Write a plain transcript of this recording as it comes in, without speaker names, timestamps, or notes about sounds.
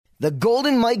The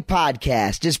Golden Mike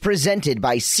Podcast is presented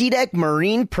by SeaDek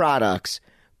Marine Products.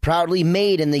 Proudly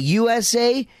made in the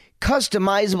USA,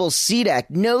 customizable SeaDek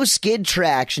no-skid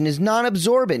traction is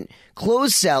non-absorbent,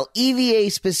 closed-cell EVA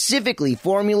specifically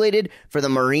formulated for the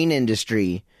marine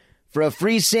industry. For a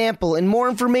free sample and more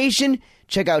information,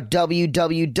 check out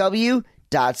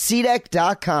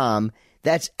www.seadek.com.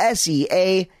 That's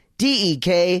SEADEK.com.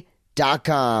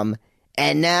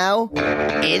 And now,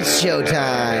 it's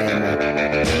showtime.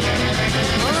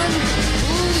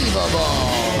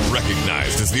 Unbelievable.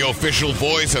 Recognized as the official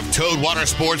voice of Toad Water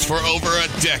Sports for over a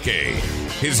decade,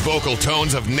 his vocal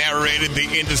tones have narrated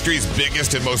the industry's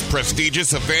biggest and most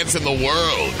prestigious events in the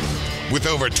world. With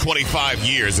over 25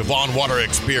 years of on-water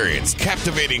experience,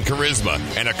 captivating charisma,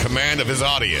 and a command of his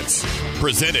audience.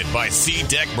 Presented by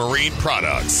SeaDek Marine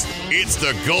Products, it's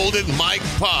the Golden Mike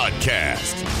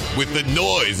Podcast. With the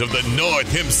noise of the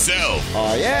North himself,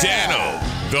 Dano,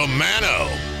 the Mano.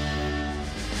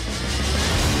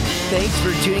 Thanks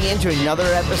for tuning in to another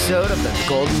episode of the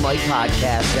Golden Mike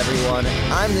Podcast, everyone.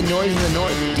 I'm the noise of the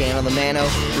North, Dano the Mano,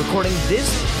 recording this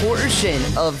portion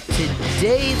of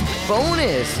today's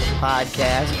bonus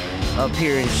podcast up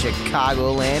here in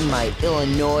Chicagoland, my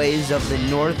Illinois of the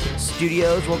North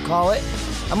studios, we'll call it.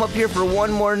 I'm up here for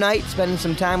one more night, spending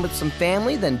some time with some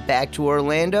family, then back to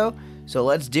Orlando. So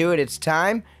let's do it. It's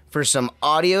time for some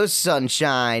audio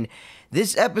sunshine.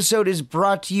 This episode is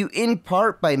brought to you in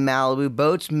part by Malibu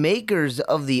Boats, makers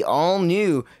of the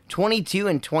all-new 22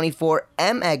 and 24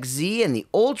 MXZ and the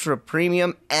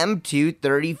ultra-premium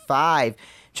M235.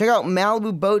 Check out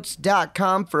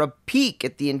MalibuBoats.com for a peek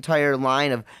at the entire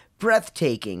line of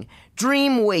breathtaking,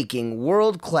 dream-waking,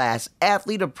 world-class,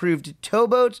 athlete-approved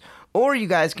towboats, or you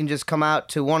guys can just come out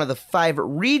to one of the 5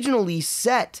 regionally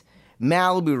set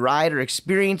Malibu Rider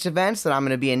Experience events that I'm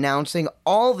going to be announcing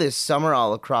all this summer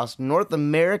all across North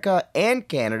America and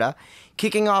Canada,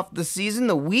 kicking off the season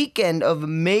the weekend of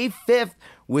May 5th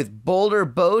with Boulder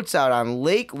Boats out on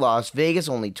Lake Las Vegas,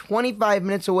 only 25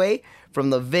 minutes away from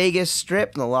the Vegas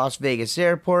Strip and the Las Vegas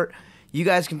Airport. You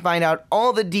guys can find out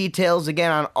all the details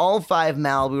again on all 5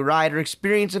 Malibu Rider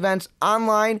Experience events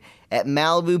online at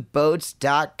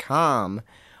MalibuBoats.com.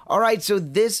 All right, so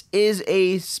this is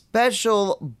a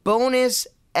special bonus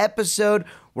episode.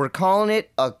 We're calling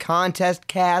it a contest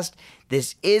cast.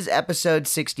 This is episode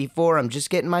 64. I'm just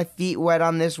getting my feet wet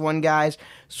on this one, guys.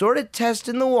 Sort of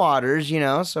testing the waters,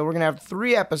 so we're going to have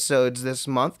 3 episodes this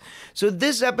month. So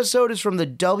this episode is from the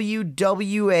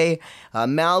WWA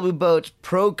Malibu Boats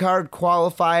Pro Card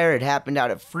Qualifier. It happened out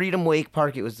at Freedom Wake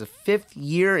Park. It was the 5th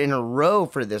year in a row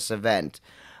for this event.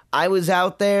 I was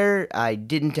out there. I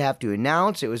didn't have to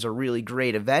announce. It was a really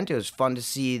great event. It was fun to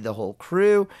see the whole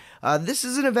crew. This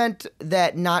is an event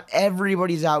that not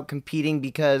everybody's out competing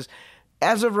because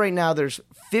as of right now, there's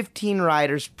 15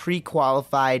 riders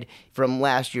pre-qualified from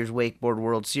last year's Wakeboard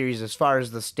World Series as far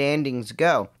as the standings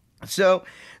go. So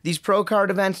these pro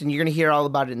card events, and you're going to hear all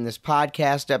about it in this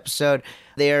podcast episode,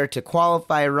 they are to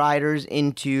qualify riders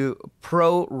into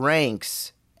pro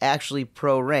ranks. Actually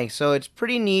pro rank. So it's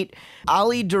pretty neat.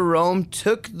 Oli Derome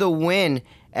took the win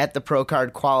at the Pro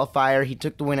Card Qualifier. He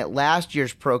took the win at last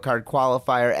year's Pro Card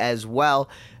Qualifier as well.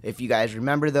 If you guys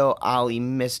remember, though, Oli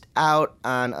missed out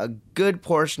on a good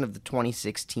portion of the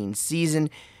 2016 season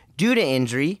due to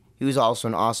injury. He was also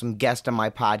an awesome guest on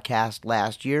my podcast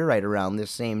last year, right around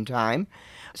this same time.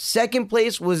 Second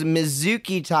place was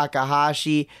Mizuki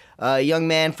Takahashi, a young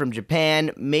man from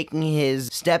Japan, making his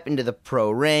step into the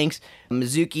pro ranks.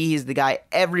 Mizuki, he's the guy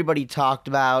everybody talked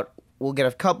about. We'll get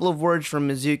a couple of words from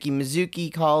Mizuki.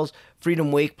 Mizuki calls Freedom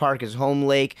Wake Park his home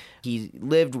lake. He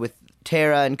lived with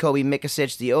Tarah and Cobe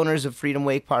Mikacich, the owners of Freedom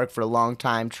Wake Park, for a long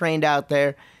time, trained out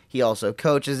there. He also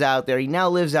coaches out there. He now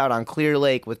lives out on Clear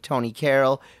Lake with Tony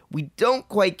Carroll. We don't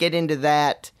quite get into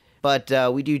that, but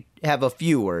we do have a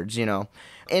few words, And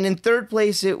in third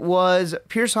place, it was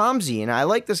Pierce Homsey, and I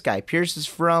like this guy. Pierce is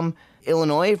from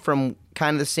Illinois, from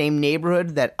kind of the same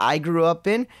neighborhood that I grew up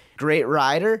in. Great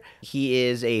rider. He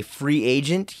is a free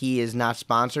agent. He is not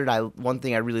sponsored. One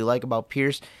thing I really like about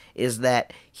Pierce is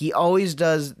that he always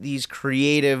does these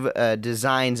creative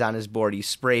designs on his board. He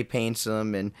spray paints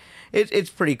them, and it's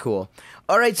pretty cool.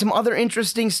 All right, some other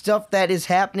interesting stuff that is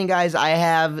happening, guys. I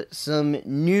have some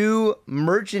new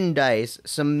merchandise,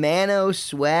 some Mano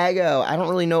Swaggo. I don't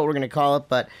really know what we're going to call it,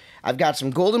 but I've got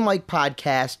some Golden Mike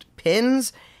Podcast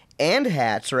pins and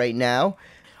hats right now.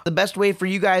 The best way for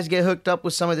you guys to get hooked up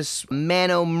with some of this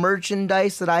Mano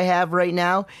merchandise that I have right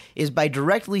now is by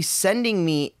directly sending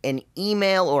me an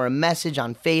email or a message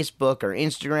on Facebook or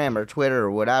Instagram or Twitter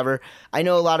or whatever. I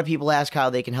know a lot of people ask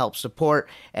how they can help support,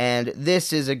 and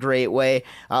this is a great way.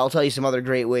 I'll tell you some other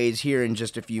great ways here in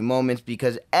just a few moments,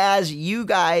 because as you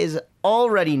guys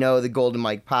already know, the Golden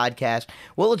Mike podcast,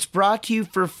 well, it's brought to you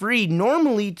for free,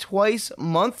 normally twice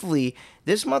monthly.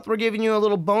 This month we're giving you a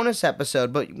little bonus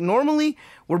episode, but normally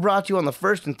we're brought to you on the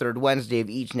first and third Wednesday of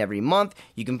each and every month.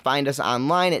 You can find us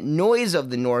online at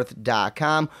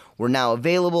noiseofthenorth.com. We're now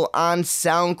available on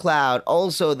SoundCloud.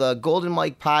 Also, the Golden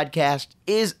Mike podcast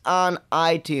is on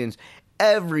iTunes.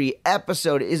 Every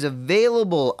episode is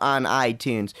available on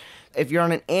iTunes. If you're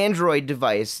on an Android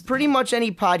device, pretty much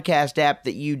any podcast app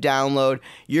that you download,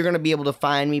 you're going to be able to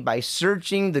find me by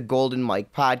searching the Golden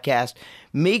Mike podcast.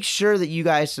 Make sure that you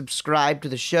guys subscribe to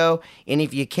the show, and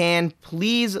if you can,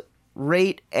 please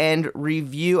rate and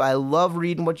review. I love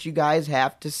reading what you guys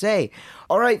have to say.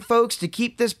 All right, folks, to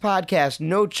keep this podcast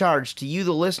no charge to you,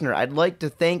 the listener, I'd like to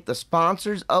thank the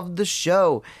sponsors of the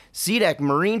show: SeaDeck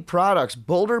Marine Products,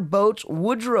 Boulder Boats,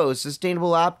 Woodrow's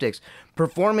Sustainable Optics,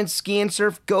 Performance Ski and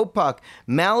Surf GoPuck,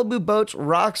 Malibu Boats,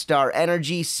 Rockstar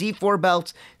Energy, C4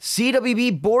 Belts,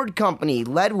 CWB Board Company,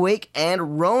 Leadwake, and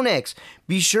Ronix.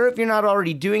 Be sure, if you're not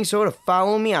already doing so, to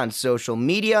follow me on social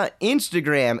media: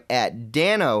 Instagram at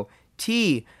Dano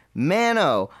T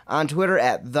Mano, on Twitter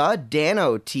at the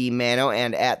Dano T Mano,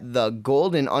 and at the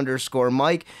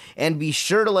Golden_Mike. And be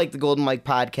sure to like the Golden Mike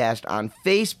podcast on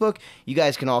Facebook. You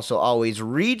guys can also always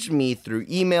reach me through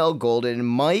email,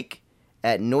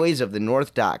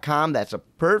 goldenmike@noiseofthenorth.com. That's a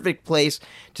perfect place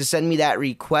to send me that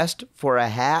request for a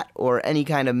hat or any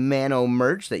kind of Mano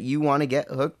merch that you want to get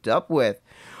hooked up with.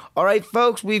 All right,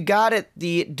 folks, we've got it.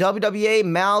 The WWA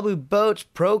Malibu Boats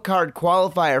Pro Card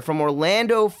Qualifier from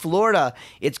Orlando, Florida.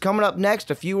 It's coming up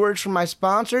next. A few words from my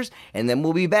sponsors, and then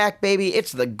we'll be back, baby.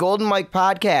 It's the Golden Mike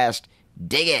podcast.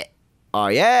 Dig it. Oh,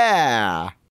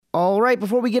 yeah. All right,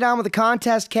 before we get on with the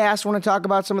contest cast, I want to talk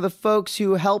about some of the folks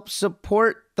who help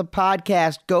support the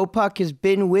podcast. GoPuck has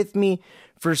been with me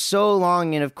for so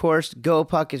long, and of course,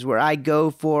 GoPuck is where I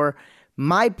go for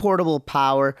my portable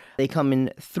power. They come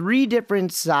in 3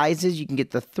 different sizes. You can get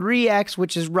the 3X,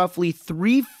 which is roughly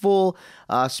 3 full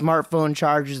smartphone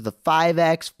charges, the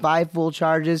 5X, 5 full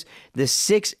charges, the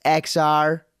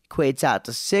 6XR equates out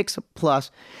to 6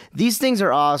 plus. These things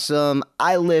are awesome.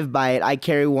 I live by it. I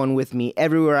carry one with me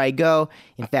everywhere I go.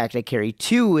 In fact, I carry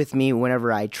 2 with me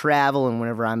whenever I travel and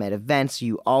whenever I'm at events.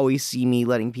 You always see me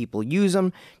letting people use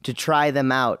them to try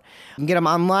them out. You can get them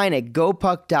online at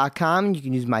gopuck.com. You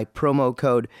can use my promo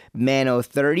code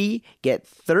MANO30. Get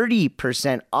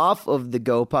 30% off of the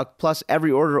GoPuck, plus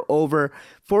every order over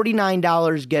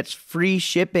 $49 gets free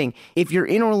shipping. If you're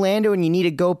in Orlando and you need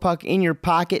a GoPuck in your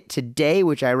pocket today,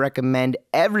 which I recommend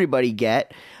everybody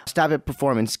get, stop at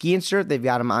Performance Ski and Surf. They've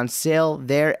got them on sale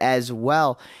there as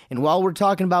well. And while we're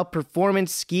talking about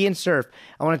Performance Ski and Surf,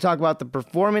 I want to talk about the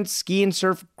Performance Ski and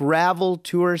Surf Gravel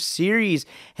Tour Series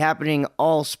happening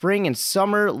all spring and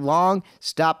summer long.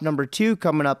 Stop number 2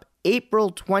 coming up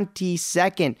April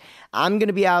 22nd. I'm going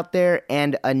to be out there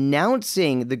and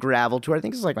announcing the Gravel Tour. I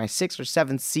think this is like my 6th or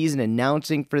 7th season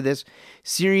announcing for this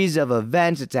series of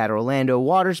events. It's at Orlando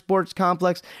Water Sports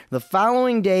Complex. The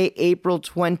following day, April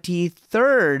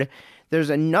 23rd,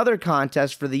 there's another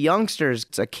contest for the youngsters.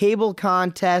 It's a cable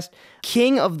contest,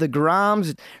 King of the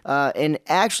Groms. And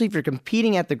actually, if you're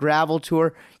competing at the Gravel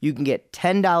Tour, you can get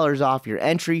 $10 off your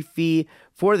entry fee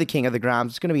for the King of the Groms.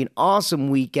 It's going to be an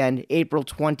awesome weekend, April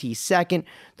 22nd.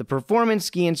 The Performance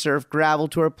Ski and Surf Gravel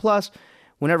Tour. Plus,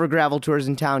 whenever Gravel Tour is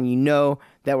in town, you know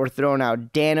that we're throwing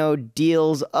out Dano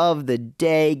deals of the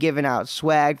day, giving out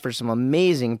swag for some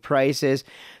amazing prices.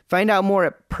 Find out more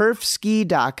at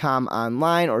perfski.com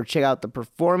online, or check out the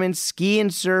Performance Ski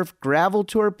and Surf Gravel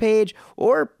Tour page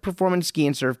or Performance Ski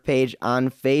and Surf page on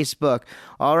Facebook.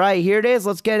 All right, here it is.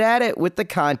 Let's get at it with the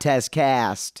contest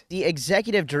cast. The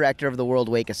Executive Director of the World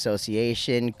Wake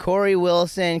Association, Corrie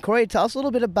Wilson. Corrie, tell us a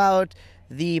little bit about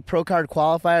the Pro Card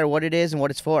Qualifier, what it is and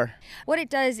what it's for. What it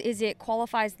does is it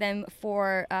qualifies them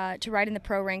for to ride in the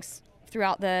pro ranks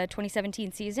throughout the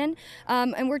 2017 season.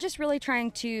 And we're just really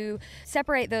trying to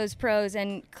separate those pros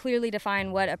and clearly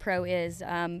define what a pro is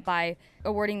by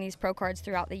awarding these pro cards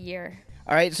throughout the year.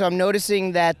 All right, so I'm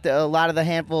noticing that a lot of the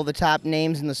handful of the top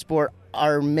names in the sport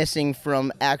are missing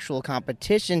from actual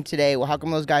competition today. Well, how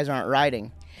come those guys aren't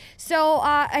riding? So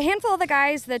a handful of the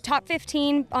guys, the top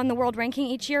 15 on the world ranking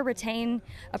each year, retain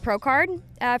a pro card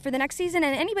for the next season.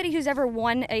 And anybody who's ever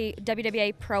won a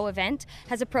WWA pro event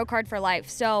has a pro card for life.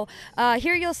 So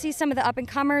here you'll see some of the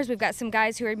up-and-comers. We've got some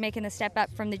guys who are making the step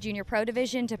up from the junior pro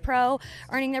division to pro,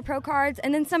 earning their pro cards.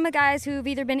 And then some of the guys who've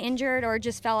either been injured or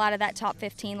just fell out of that top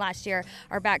 15 last year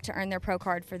are back to earn their pro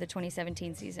card for the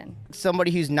 2017 season.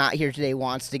 Somebody who's not here today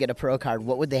wants to get a pro card.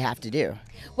 What would they have to do?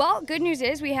 Well, good news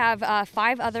is we have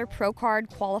 5 other pro card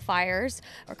qualifiers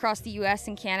across the U.S.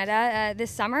 and Canada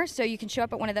this summer. So you can show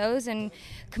up at one of those and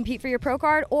compete for your pro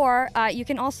card, or you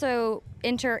can also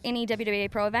enter any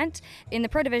WWA pro event in the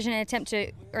pro division and attempt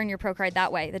to earn your pro card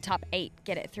that way. The top 8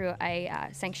 get it through a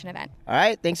sanctioned event. All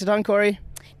right. Thanks a ton, Cory.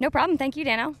 No problem. Thank you,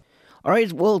 Dano. All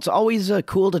right. Well, it's always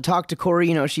cool to talk to Cory.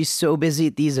 You know, she's so busy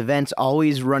at these events,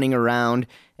 always running around,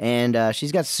 and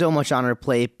she's got so much on her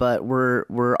plate, but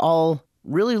we're all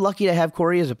really lucky to have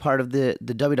Cory as a part of the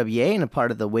WWA and a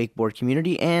part of the wakeboard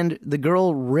community, and the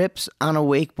girl rips on a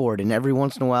wakeboard, and every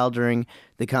once in a while during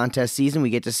the contest season,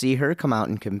 we get to see her come out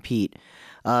and compete.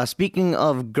 Speaking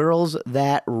of girls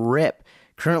that rip,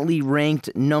 currently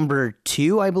ranked number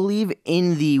 2, I believe,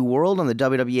 in the world on the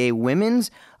WWA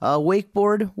Women's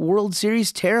Wakeboard World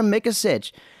Series, Tarah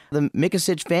Mikacich. The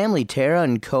Mikacich family, Tarah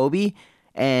and Kobe,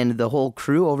 and the whole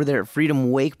crew over there at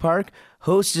Freedom Wake Park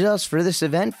hosted us for this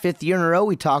event, 5th year in a row.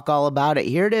 We talk all about it.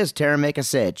 Here it is, Tarah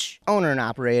Mikacich, owner and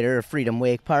operator of Freedom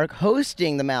Wake Park,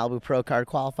 hosting the Malibu Pro Card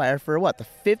Qualifier for what, the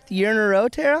 5th year in a row,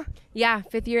 Tarah? Yeah,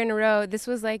 5th year in a row. This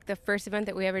was like the first event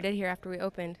that we ever did here after we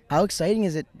opened. How exciting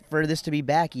is it for this to be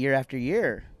back year after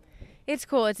year? It's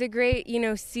cool. It's a great,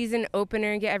 season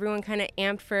opener, get everyone kind of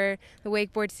amped for the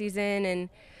wakeboard season. And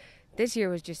this year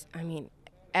was just,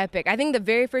 epic. I think the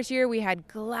very first year we had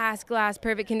glass,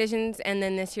 perfect conditions, and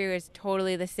then this year is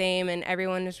totally the same, and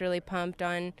everyone was really pumped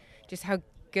on just how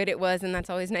good it was, and that's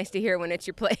always nice to hear when it's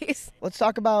your place. Let's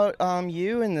talk about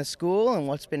you and the school and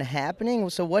what's been happening.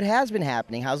 So what has been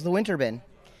happening? How's the winter been?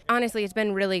 Honestly, it's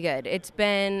been really good. It's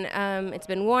been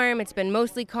warm. It's been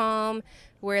mostly calm.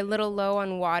 We're a little low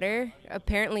on water,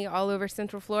 apparently all over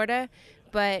Central Florida,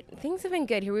 but things have been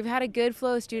good here. We've had a good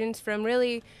flow of students from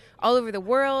really all over the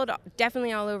world,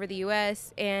 definitely all over the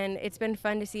U.S., and it's been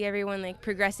fun to see everyone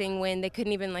progressing when they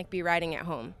couldn't even be riding at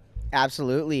home.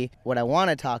 Absolutely. What I want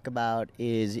to talk about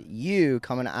is you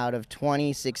coming out of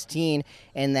 2016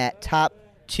 and that top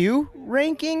 2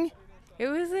 ranking. It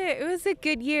was a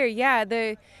good year. Yeah,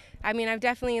 I've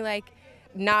definitely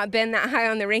not been that high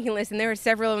on the ranking list, and there were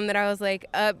several of them that I was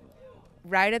up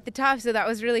right at the top. So that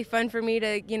was really fun for me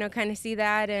to kind of see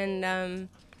that, and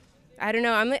I don't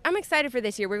know. I'm excited for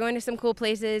this year. We're going to some cool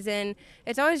places, and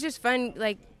it's always just fun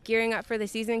gearing up for the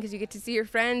season because you get to see your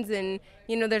friends, and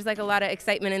there's a lot of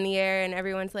excitement in the air, and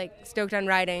everyone's stoked on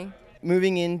riding.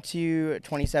 Moving into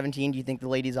 2017, do you think the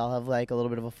ladies all have a little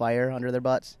bit of a fire under their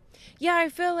butts? Yeah, I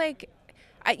feel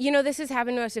this has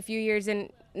happened to us a few years, and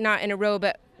not in a row,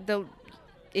 but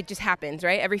it just happens,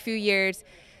 right? Every few years,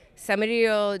 somebody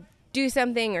will do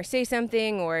something or say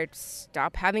something or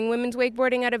stop having women's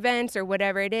wakeboarding at events or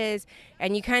whatever it is,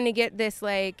 and you kind of get this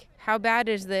how bad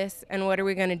is this and what are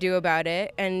we going to do about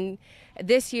it? And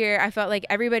this year I felt like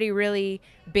everybody really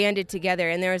banded together,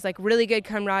 and there was really good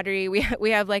camaraderie. We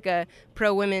have a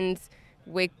pro women's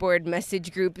wakeboard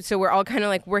message group, so we're all kind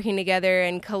of working together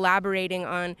and collaborating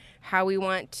on how we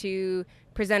want to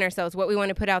present ourselves, what we want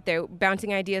to put out there,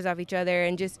 bouncing ideas off each other,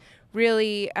 and just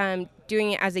really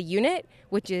doing it as a unit,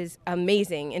 which is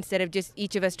amazing, instead of just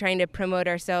each of us trying to promote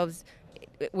ourselves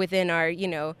within our,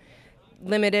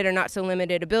 limited or not so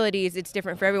limited abilities. It's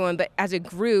different for everyone, but as a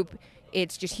group,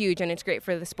 it's just huge, and it's great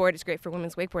for the sport. It's great for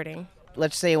women's wakeboarding.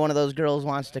 Let's say one of those girls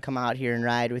wants to come out here and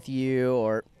ride with you,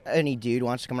 or any dude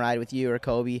wants to come ride with you or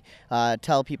Kobe.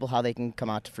 Tell people how they can come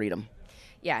out to Freedom.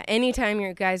 Yeah, anytime.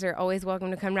 You guys are always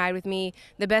welcome to come ride with me.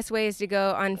 The best way is to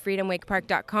go on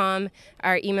freedomwakepark.com.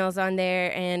 Our email's on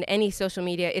there, and any social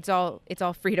media, it's all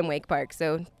Freedom Wake Park.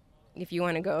 So if you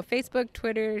want to go Facebook,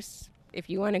 Twitter, if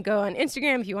you want to go on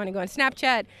Instagram, if you want to go on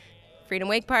Snapchat, Freedom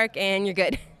Wake Park, and you're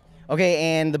good. Okay,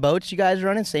 and the boats you guys are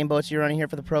running, same boats you're running here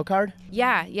for the Pro Card?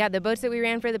 Yeah, the boats that we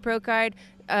ran for the Pro Card,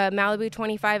 Malibu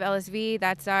 25 LSV,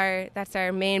 that's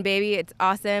our main baby. It's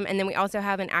awesome. And then we also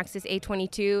have an Axis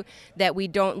A22 that we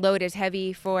don't load as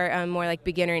heavy for more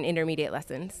beginner and intermediate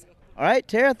lessons. All right,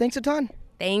 Tarah, thanks a ton.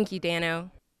 Thank you,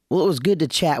 Dano. Well, it was good to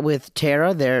chat with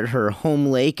Tarah there at her home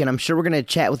lake, and I'm sure we're going to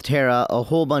chat with Tarah a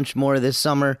whole bunch more this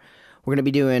summer. We're going to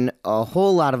be doing a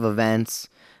whole lot of events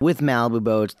with Malibu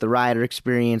boats, the Rider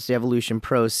Experience, the Evolution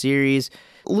Pro Series.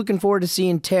 Looking forward to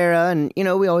seeing Tarah, and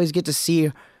we always get to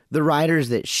see the riders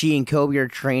that she and Cobe are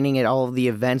training at all of the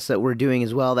events that we're doing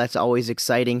as well. That's always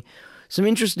exciting. Some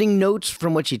interesting notes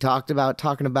from what she talked about,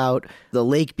 talking about the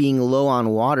lake being low on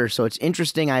water. So it's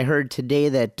interesting. I heard today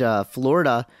that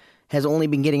Florida has only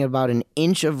been getting about an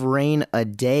inch of rain a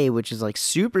day, which is like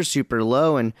super, super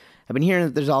low. And I've been hearing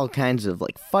that there's all kinds of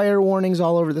like fire warnings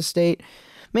all over the state.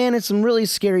 Man, it's some really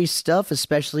scary stuff,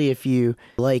 especially if you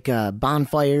like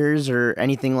bonfires or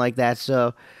anything like that.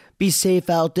 So be safe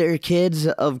out there, kids,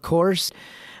 of course.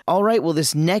 All right, well,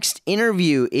 this next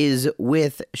interview is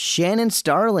with Shannon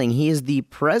Starling. He is the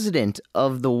president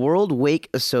of the World Wake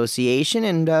Association,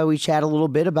 and we chat a little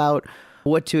bit about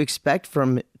what to expect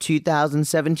from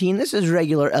 2017. This is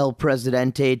regular El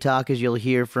Presidente talk, as you'll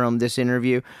hear from this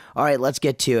interview. All right, let's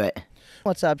get to it.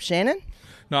 What's up, Shannon?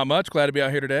 Not much. Glad to be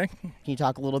out here today. Can you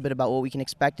talk a little bit about what we can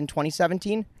expect in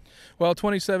 2017? Well,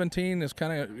 2017 is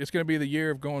it's going to be the year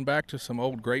of going back to some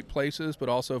old great places, but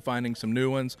also finding some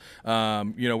new ones.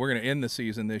 We're going to end the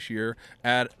season this year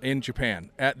in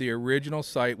Japan, at the original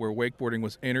site where wakeboarding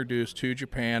was introduced to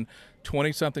Japan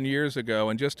 20-something years ago.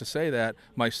 And just to say that,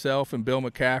 myself and Bill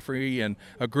McCaffrey and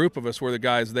a group of us were the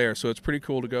guys there. So it's pretty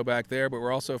cool to go back there. But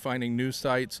we're also finding new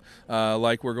sites,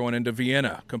 like we're going into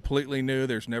Vienna, completely new.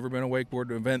 There's never been a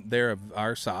wakeboard event there of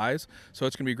our size. So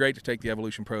it's going to be great to take the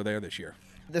Evolution Pro there this year.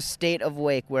 The state of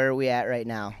wake, where are we at right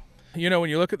now? You know, when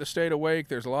you look at the state of wake,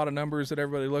 there's a lot of numbers that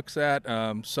everybody looks at.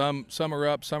 Some are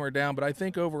up, some are down, but I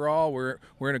think overall we're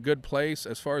in a good place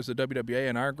as far as the WWA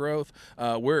and our growth.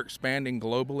 We're expanding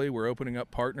globally. We're opening up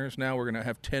partners now. We're going to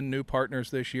have 10 new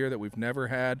partners this year that we've never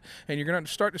had, and you're going to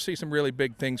start to see some really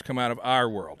big things come out of our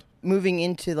world. Moving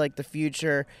into like the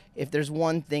future, if there's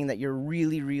one thing that you're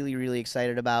really, really, really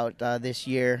excited about this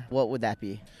year, what would that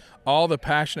be? All the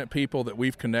passionate people that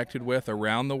we've connected with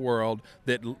around the world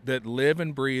that live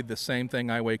and breathe the same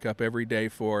thing I wake up every day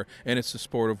for, and it's the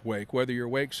sport of wake. Whether you're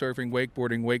wake surfing,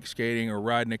 wakeboarding, wake skating, or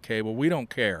riding a cable, we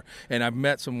don't care. And I've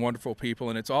met some wonderful people,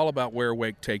 and it's all about where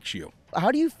wake takes you.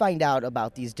 How do you find out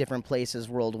about these different places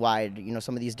worldwide,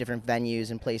 some of these different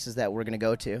venues and places that we're going to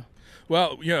go to?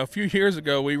 Well, a few years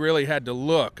ago, we really had to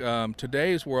look.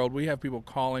 Today's world, we have people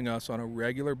calling us on a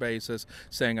regular basis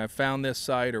saying, I found this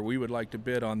site, or we would like to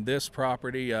bid on this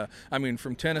property.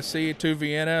 From Tennessee to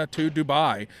Vienna to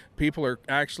Dubai, people are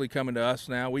actually coming to us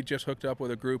now. We just hooked up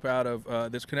with a group out of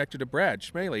that's connected to Brad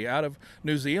Schmaley out of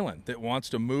New Zealand that wants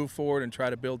to move forward and try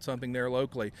to build something there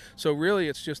locally. So really,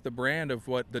 it's just the brand of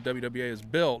what the WWA has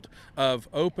built of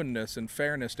openness and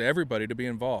fairness to everybody to be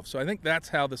involved. So I think that's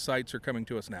how the sites are coming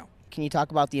to us now. Can you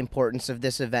talk about the importance of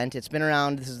this event? It's been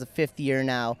around, this is the 5th year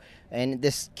now, and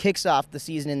this kicks off the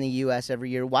season in the U.S. every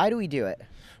year. Why do we do it?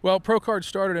 Well, ProCard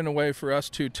started in a way for us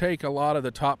to take a lot of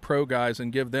the top pro guys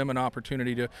and give them an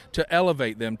opportunity to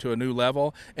elevate them to a new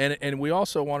level. And we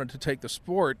also wanted to take the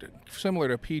sport, similar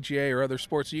to PGA or other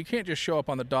sports. You can't just show up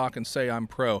on the dock and say, I'm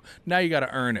pro. Now you got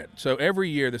to earn it. So every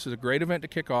year, this is a great event to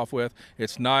kick off with.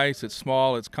 It's nice, it's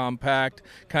small, it's compact,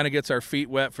 kind of gets our feet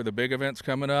wet for the big events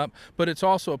coming up. But it's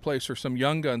also a place for some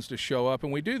young guns to show up.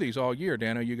 And we do these all year,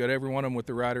 Dano. You got every one of them with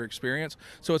the rider experience.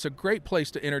 So it's a great place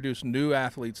to introduce new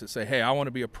athletes that say, hey, I want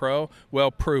to be a pro.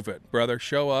 Well, prove it, brother.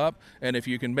 Show up, and if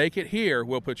you can make it here,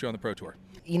 we'll put you on the Pro Tour.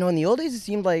 In the old days, it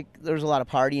seemed like there was a lot of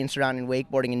partying surrounding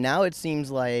wakeboarding, and now it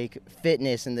seems like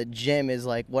fitness and the gym is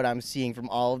like what I'm seeing from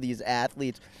all of these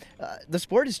athletes. The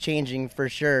sport is changing for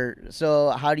sure.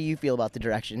 So how do you feel about the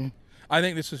direction? I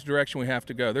think this is the direction we have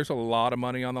to go. There's a lot of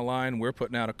money on the line. We're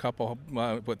putting out a couple,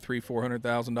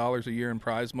 $300,000-$400,000 a year in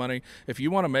prize money. If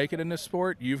you want to make it in this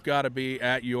sport, you've got to be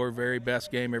at your very best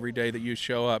game every day that you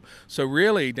show up. So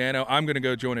really, Dano, I'm going to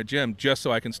go join a gym just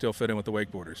so I can still fit in with the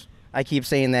wakeboarders. I keep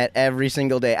saying that every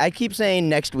single day. I keep saying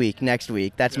next week.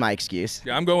 That's my excuse.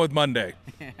 Yeah, I'm going with Monday.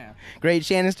 Great.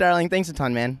 Shannon Starling, thanks a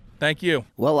ton, man. Thank you.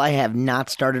 Well, I have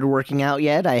not started working out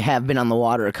yet. I have been on the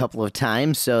water a couple of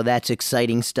times, so that's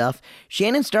exciting stuff.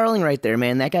 Shannon Starling right there,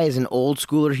 man. That guy is an old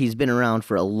schooler. He's been around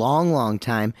for a long, long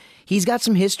time. He's got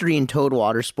some history in towed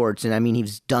water sports, and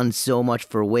he's done so much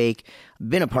for wake.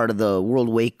 Been a part of the World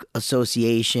Wake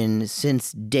Association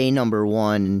since day number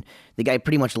one. And the guy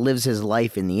pretty much lives his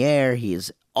life in the air. He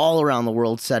is all around the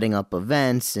world setting up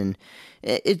events, and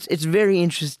it's very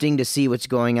interesting to see what's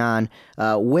going on.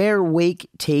 Where wake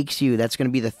takes you, that's going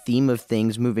to be the theme of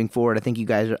things moving forward. I think you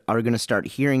guys are going to start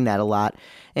hearing that a lot,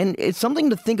 and it's something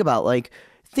to think about.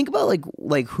 Think about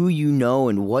who you know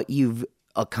and what you've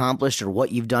accomplished or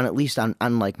what you've done, at least on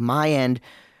my end.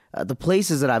 The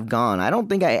places that I've gone, I don't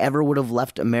think I ever would have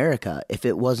left America if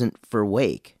it wasn't for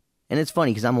wake. And it's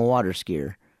funny because I'm a water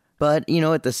skier. But,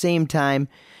 at the same time,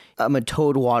 I'm a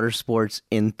Toad Water Sports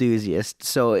enthusiast,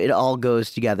 so it all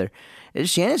goes together.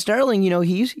 Shannon Starling,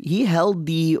 he held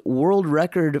the world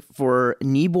record for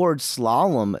kneeboard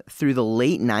slalom through the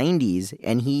late 90s,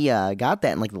 and he got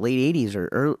that in like the late 80s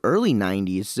or early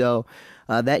 90s. So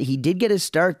that he did get his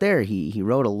start there. He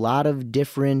rode a lot of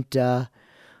different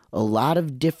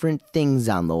things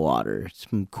on the water.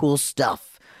 Some cool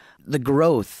stuff. The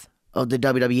growth of the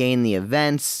WWA and the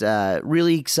events,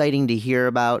 really exciting to hear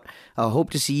about. Hope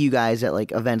to see you guys at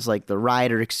like events like the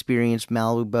Rider Experience,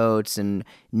 Malibu Boats, and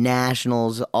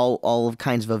Nationals, all of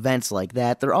kinds of events like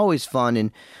that. They're always fun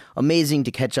and amazing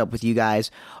to catch up with you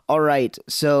guys. All right,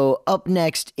 so up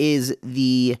next is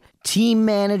the team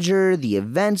manager, the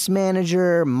events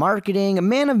manager, marketing, a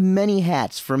man of many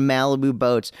hats from Malibu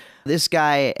Boats. This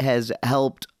guy has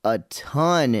helped a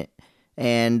ton,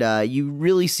 and you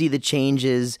really see the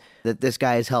changes that this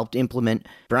guy has helped implement.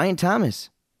 Bryant Thomas,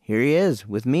 here he is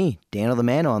with me, Dano the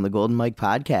Mano, on the Golden Mike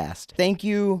podcast. Thank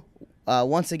you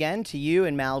once again to you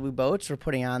and Malibu Boats for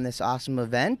putting on this awesome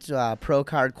event, Pro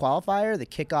Card Qualifier, the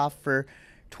kickoff for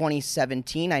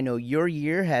 2017. I know your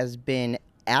year has been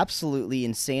absolutely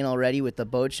insane already with the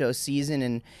boat show season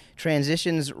and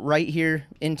transitions right here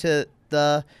into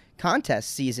the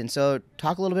contest season. So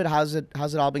talk a little bit, how's it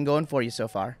all been going for you so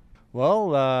far?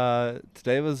 Well,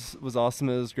 today was awesome.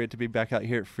 It was great to be back out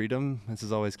here at Freedom. This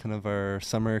is always kind of our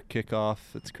summer kickoff.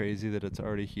 It's crazy that it's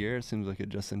already here. It seems like it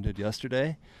just ended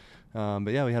yesterday. But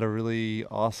yeah, we had a really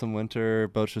awesome winter.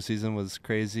 Boat show season was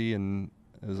crazy, and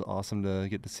it was awesome to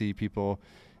get to see people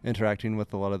interacting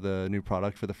with a lot of the new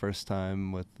product for the first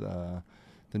time with the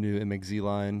new MXZ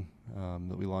line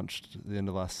that we launched at the end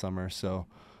of last summer. So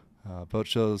boat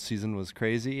show season was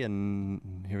crazy,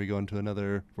 and here we go into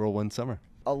another whirlwind summer.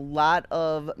 A lot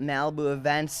of Malibu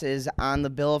events is on the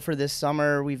bill for this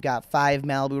summer. We've got 5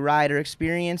 Malibu Rider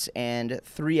Experience and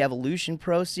 3 Evolution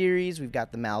Pro Series. We've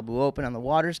got the Malibu Open on the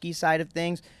water ski side of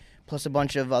things, plus a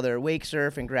bunch of other wake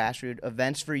surf and grassroots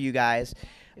events for you guys.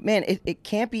 Man, it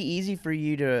can't be easy for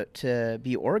you to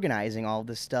be organizing all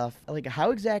this stuff. Like,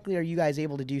 how exactly are you guys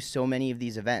able to do so many of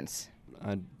these events?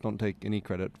 I don't take any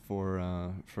credit for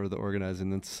the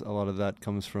organizing. A lot of that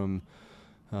comes from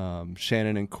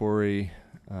Shannon and Cory,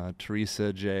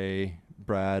 Teresa, Jay,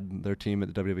 Brad, their team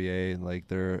at the WWA. Like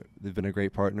they've been a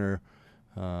great partner.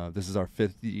 This is our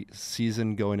 5th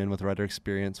season going in with Rider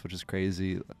Experience, which is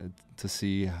crazy to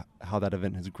see how that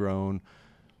event has grown.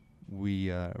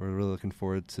 We're really looking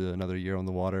forward to another year on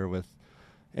the water with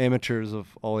amateurs of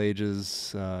all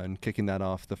ages, and kicking that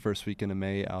off the first weekend of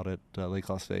May out at Lake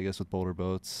Las Vegas with Boulder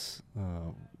Boats,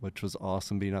 which was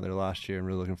awesome being out there last year, and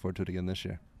really looking forward to it again this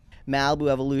year. Malibu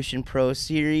Evolution Pro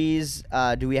Series.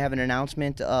 Do we have an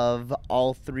announcement of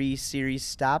all 3 series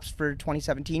stops for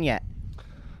 2017 yet?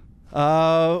 We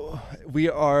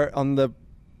are on the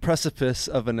precipice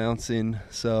of announcing,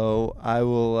 so I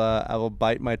will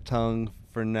bite my tongue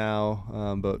for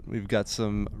now. But we've got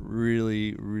some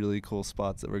really, really cool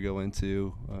spots that we're going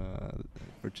to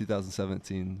for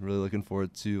 2017. Really looking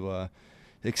forward to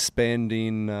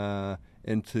expanding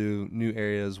into new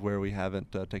areas where we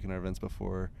haven't taken our events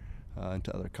before.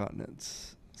 Into other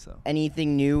continents. So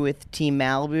anything new with Team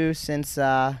Malibu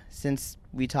since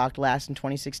we talked last in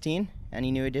 2016? Any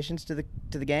new additions to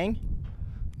the gang?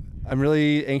 I'm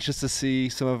really anxious to see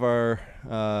some of our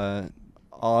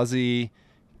Aussie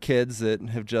kids that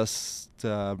have just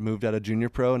moved out of junior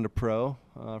pro into pro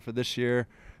for this year.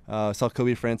 I saw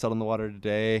Cobe France out on the water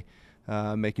today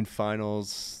making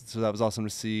finals, so that was awesome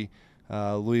to see.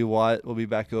 Louis Watt will be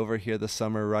back over here this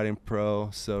summer riding pro,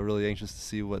 so really anxious to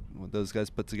see what those guys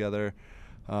put together.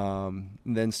 And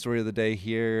then story of the day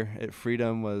here at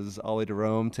Freedom was Oli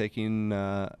Derome taking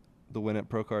the win at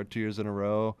Pro Card 2 years in a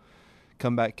row.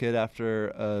 Comeback kid after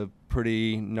a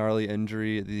pretty gnarly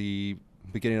injury at the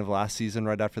beginning of last season,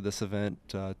 right after this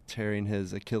event, tearing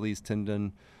his Achilles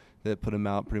tendon that put him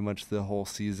out pretty much the whole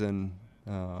season.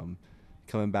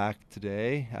 Coming back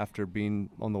today after being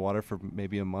on the water for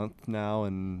maybe a month now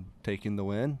and taking the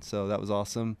win, so that was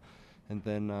awesome. And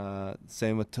then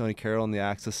same with Tony Carroll on the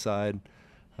Axis side.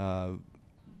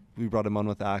 We brought him on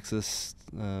with Axis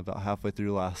about halfway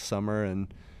through last summer,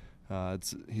 and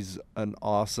he's an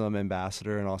awesome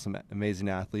ambassador, an awesome, amazing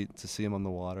athlete to see him on the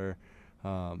water.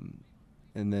 And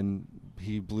then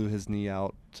he blew his knee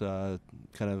out kind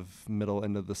of middle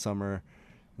end of the summer.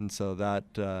 And so that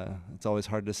it's always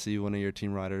hard to see one of your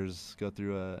team riders go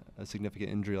through a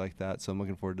significant injury like that. So I'm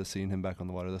looking forward to seeing him back on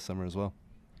the water this summer as well.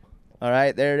 All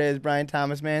right, there it is, Bryant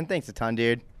Thomas, man. Thanks a ton,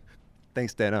 dude.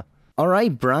 Thanks, Dana. All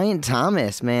right, Bryant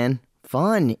Thomas, man.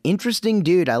 Fun, interesting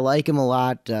dude. I like him a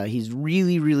lot. He's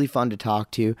really, really fun to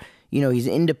talk to. he's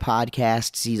into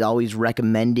podcasts. He's always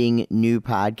recommending new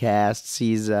podcasts.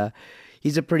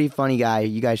 He's a pretty funny guy.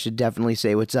 You guys should definitely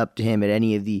say what's up to him at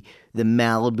any of the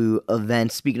Malibu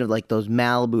events. Speaking of like those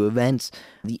Malibu events,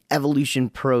 the Evolution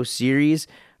Pro Series,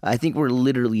 I think we're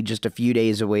literally just a few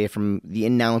days away from the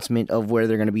announcement of where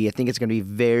they're going to be. I think it's going to be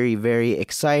very, very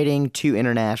exciting. 2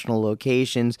 international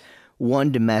locations,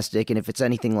 1 domestic, and if it's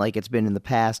anything like it's been in the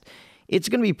past, it's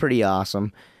going to be pretty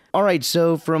awesome. All right,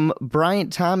 so from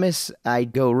Bryant Thomas, I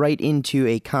go right into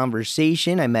a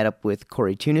conversation. I met up with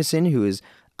Cory Tuennisen, who is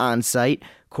on site.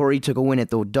 Cory took a win at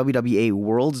the WWA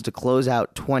Worlds to close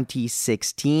out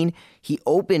 2016. He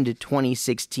opened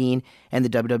 2016 and the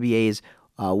WWA's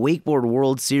Wakeboard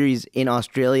World Series in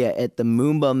Australia at the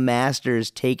Moomba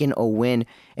Masters, taking a win.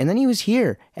 And then he was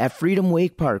here at Freedom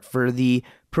Wake Park for the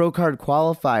Pro Card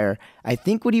Qualifier. I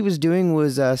think what he was doing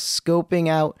was scoping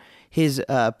out his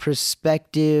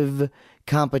prospective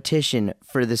competition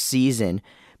for the season.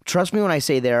 Trust me when I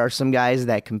say there are some guys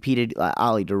that competed,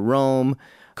 Oli Derome,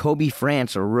 Cobe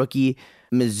France, a rookie,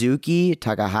 Mizuki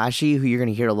Takahashi, who you're going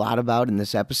to hear a lot about in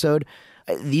this episode.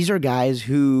 These are guys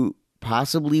who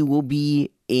possibly will be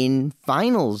in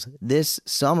finals this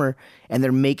summer, and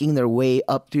they're making their way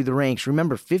up through the ranks.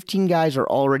 Remember, 15 guys are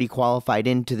already qualified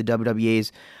into the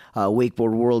WWA's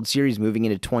Wakeboard World Series moving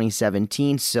into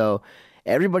 2017, so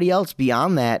everybody else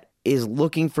beyond that is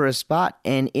looking for a spot,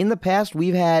 and in the past,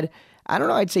 we've had, I don't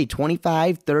know, I'd say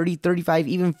 25, 30, 35,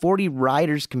 even 40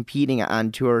 riders competing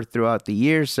on tour throughout the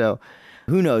year, so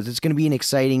who knows? It's going to be an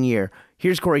exciting year.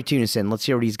 Here's Cory Tuennisen. Let's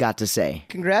hear what he's got to say.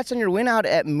 Congrats on your win out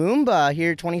at Moomba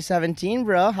here 2017,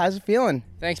 bro. How's it feeling?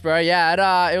 Thanks, bro.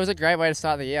 Yeah, it was a great way to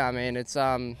start the year. I mean, it's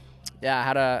I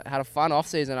had a fun off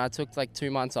season. I took like 2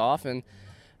 months off and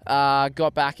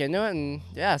got back into it, and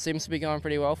yeah, it seems to be going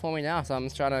pretty well for me now. So I'm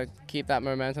just trying to keep that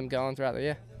momentum going throughout the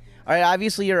year. All right,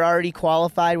 obviously you're already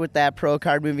qualified with that pro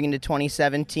card moving into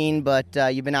 2017, but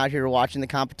you've been out here watching the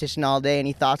competition all day.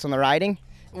 Any thoughts on the riding?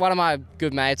 One of my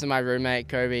good mates and my roommate,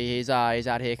 Kobe, he's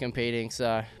out here competing,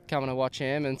 so coming to watch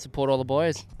him and support all the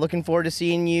boys. Looking forward to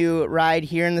seeing you ride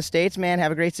here in the States, man.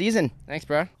 Have a great season. Thanks,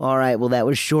 bro. All right, well, that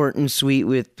was short and sweet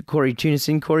with Cory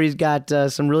Tuennisen. Cory's got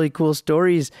some really cool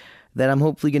stories that I'm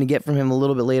hopefully going to get from him a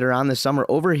little bit later on this summer.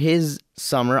 Over his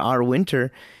summer, our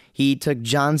winter, he took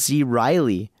John C.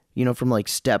 Reilly, from like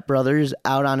Step Brothers,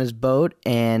 out on his boat,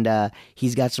 and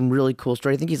he's got some really cool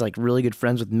stories. I think he's like really good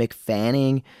friends with Mick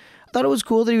Fanning. Thought it was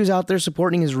cool that he was out there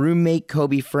supporting his roommate,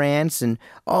 Cobe France, and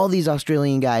all these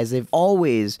Australian guys. They've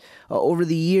always, over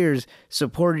the years,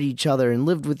 supported each other and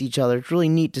lived with each other. It's really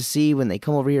neat to see when they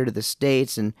come over here to the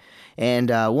States. And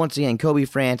once again, Cobe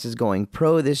France is going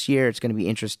pro this year. It's going to be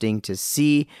interesting to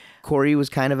see. Cory was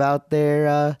kind of out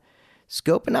there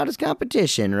scoping out his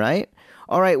competition, right?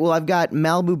 All right, well, I've got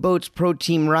Malibu Boats Pro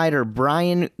Team rider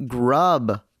Brian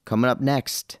Grubb coming up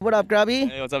next. What up, Grubby?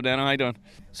 Hey, what's up, Dano? How you doing?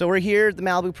 So we're here at the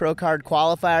Malibu Pro Card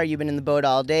Qualifier. You've been in the boat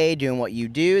all day doing what you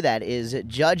do. That is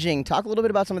judging. Talk a little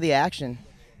bit about some of the action.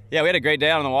 Yeah, we had a great day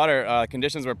out on the water.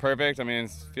 Conditions were perfect. I mean,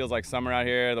 it feels like summer out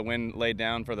here. The wind laid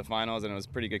down for the finals, and it was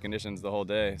pretty good conditions the whole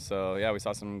day. So, yeah, we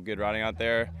saw some good riding out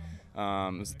there.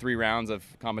 It was 3 rounds of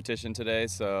competition today.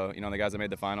 So, the guys that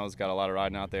made the finals got a lot of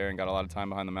riding out there and got a lot of time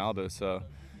behind the Malibu. So,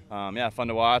 yeah, fun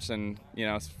to watch, and,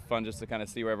 it's fun just to kind of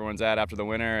see where everyone's at after the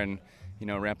winter and,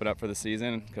 ramp it up for the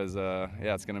season because,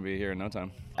 yeah, it's going to be here in no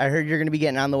time. I heard you're going to be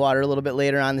getting on the water a little bit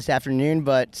later on this afternoon,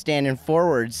 but standing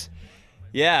forwards.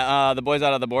 Yeah, the boys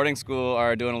out of the boarding school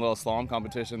are doing a little slalom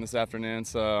competition this afternoon,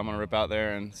 so I'm going to rip out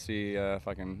there and see if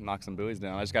I can knock some buoys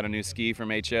down. I just got a new ski from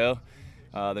HO,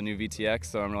 the new VTX,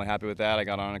 so I'm really happy with that. I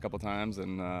got on a couple times,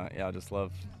 and, yeah, I just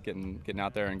love getting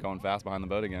out there and going fast behind the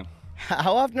boat again.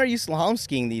 How often are you slalom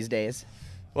skiing these days?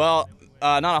 Well,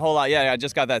 not a whole lot yet. I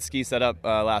just got that ski set up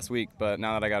last week, but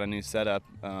now that I got a new setup,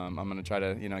 I'm going to try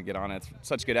to, get on it. It's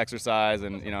such good exercise,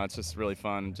 and, it's just really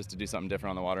fun just to do something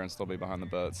different on the water and still be behind the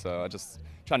boat. So I just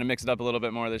trying to mix it up a little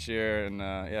bit more this year and,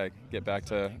 yeah, get back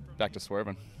to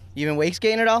swerving. You been wake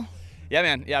skating at all? Yeah,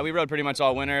 man. Yeah, we rode pretty much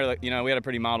all winter. We had a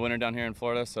pretty mild winter down here in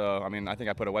Florida, so, I mean, I think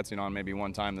I put a wetsuit on maybe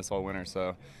one time this whole winter.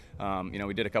 So,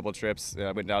 we did a couple of trips.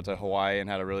 I went out to Hawaii and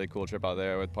had a really cool trip out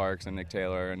there with Parks and Nick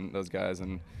Taylor and those guys,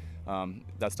 and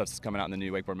that stuff's coming out in the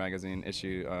new Wakeboard magazine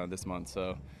issue this month.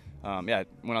 So, yeah,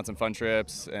 went on some fun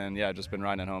trips, and, yeah, just been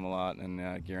riding at home a lot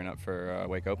and gearing up for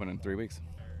Wake Open in 3 weeks.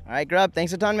 All right, Grubb,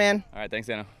 thanks a ton, man. All right, thanks,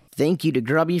 Dano. Thank you to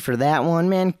Grubby for that one,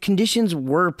 man. Conditions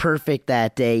were perfect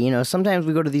that day. Sometimes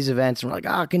we go to these events and we're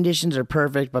like, conditions are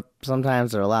perfect, but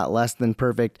sometimes they're a lot less than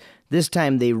perfect. This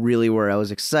time they really were. I was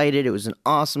excited. It was an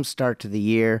awesome start to the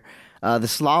year. The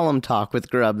slalom talk with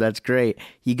Grubb, that's great.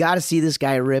 You got to see this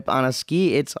guy rip on a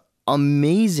ski. It's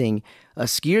amazing.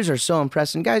 Skiers are so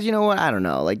impressed. And guys, you know what? I don't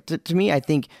know. Like, to me, I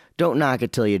think don't knock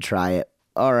it till you try it.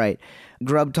 All right.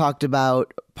 Grubb talked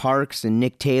about Parks and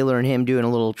Nick Taylor and him doing a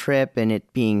little trip and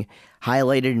it being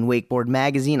highlighted in Wakeboard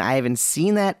Magazine. I haven't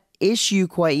seen that issue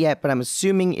quite yet, but I'm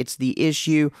assuming it's the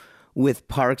issue with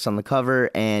Parks on the cover,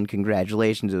 and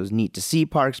congratulations. It was neat to see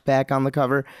Parks back on the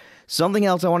cover. Something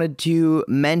else I wanted to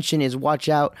mention is watch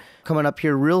out, coming up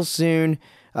here real soon.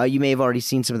 You may have already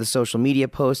seen some of the social media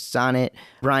posts on it.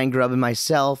 Brian Grubb and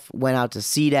myself went out to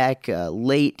SeaDeck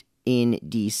late in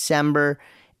December,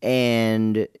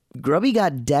 and Grubby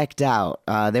got decked out.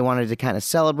 They wanted to kind of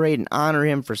celebrate and honor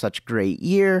him for such a great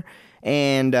year,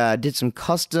 and did some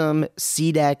custom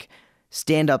SeaDeck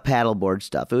stand-up paddleboard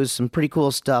stuff. It was some pretty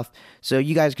cool stuff, so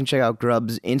you guys can check out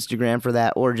Grubb's Instagram for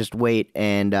that, or just wait,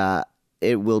 and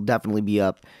it will definitely be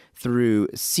up through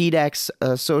SeaDeck's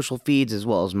social feeds as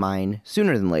well as mine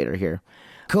sooner than later here.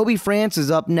 Cobe France is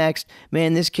up next.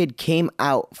 Man, this kid came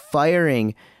out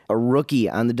firing a rookie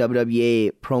on the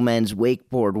WWA Pro Men's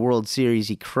Wakeboard World Series.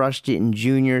 He crushed it in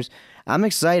juniors. I'm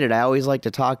excited. I always like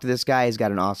to talk to this guy. He's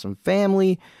got an awesome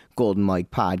family, Golden Mike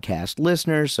podcast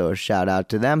listeners, so a shout out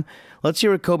to them. Let's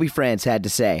hear what Cobe France had to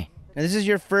say. Now, this is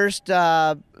your first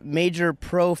major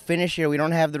pro finish here. We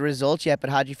don't have the results yet, but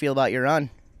how'd you feel about your run?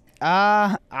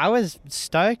 I was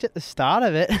stoked at the start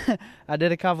of it. I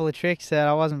did a couple of tricks that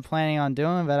I wasn't planning on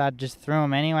doing, but I just threw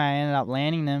them anyway. I ended up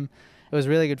landing them. It was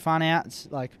really good fun out. It's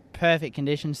like perfect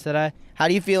conditions today. How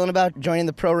are you feeling about joining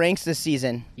the pro ranks this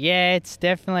season? Yeah, it's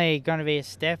definitely going to be a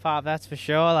step up, that's for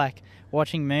sure. Like,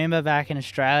 watching Moomba back in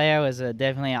Australia was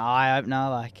definitely an eye-opener.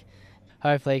 Like,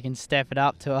 hopefully you can step it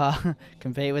up to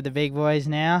compete with the big boys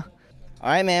now. All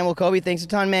right, man. Well, Cobe, thanks a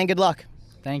ton, man. Good luck.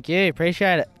 Thank you.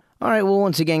 Appreciate it. All right, well,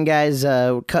 once again, guys,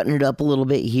 we're cutting it up a little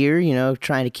bit here,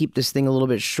 trying to keep this thing a little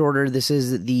bit shorter. This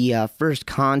is the first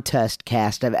contest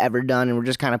cast I've ever done, and we're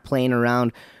just kind of playing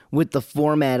around with the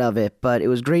format of it. But it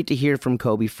was great to hear from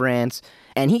Cobe France,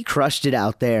 and he crushed it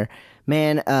out there.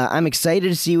 Man, I'm excited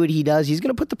to see what he does. He's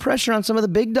going to put the pressure on some of the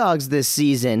big dogs this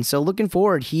season, so looking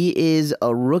forward. He is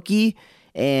a rookie,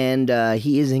 and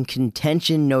he is in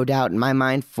contention, no doubt, in my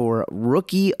mind, for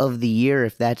Rookie of the Year,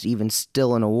 if that's even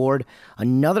still an award.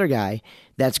 Another guy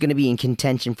that's going to be in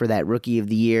contention for that Rookie of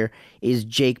the Year is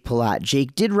Jake Pelot.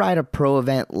 Jake did ride a pro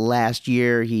event last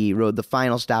year. He rode the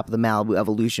final stop of the Malibu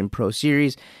Evolution Pro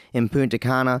Series in Punta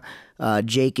Cana.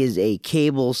 Jake is a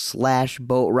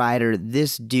cable/boat rider.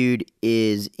 This dude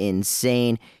is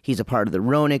insane. He's a part of the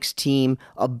Ronix team,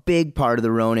 a big part of the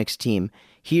Ronix team.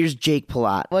 Here's Jake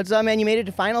Pelot. What's up, man? You made it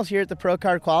to finals here at the Pro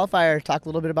Card Qualifier. Talk a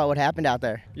little bit about what happened out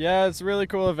there. Yeah, it's a really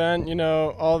cool event.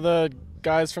 All the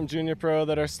guys from Junior Pro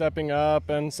that are stepping up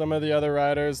and some of the other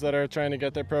riders that are trying to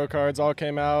get their pro cards all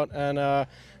came out, and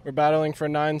we're battling for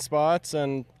 9 spots,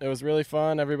 and it was really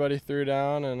fun. Everybody threw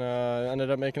down and ended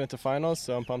up making it to finals,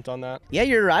 so I'm pumped on that. Yeah,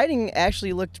 your riding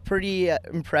actually looked pretty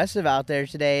impressive out there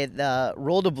today. The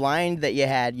roll to blind that you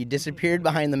had, you disappeared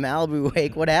behind the Malibu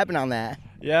wake. What happened on that?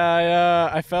 Yeah,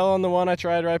 I fell on the one I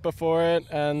tried right before it,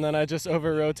 and then I just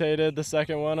over-rotated the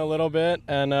second one a little bit,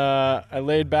 and I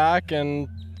laid back and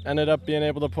ended up being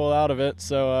able to pull out of it,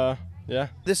 so yeah.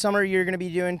 This summer you're going to be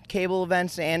doing cable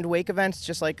events and wake events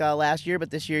just like last year, but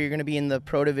this year you're going to be in the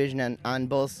pro division on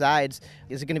both sides.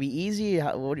 Is it going to be easy?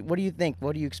 What do you think?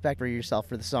 What do you expect for yourself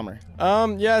for the summer?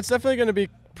 Yeah, it's definitely going to be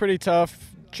pretty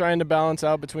tough trying to balance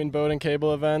out between boat and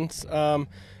cable events,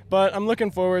 but I'm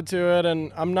looking forward to it,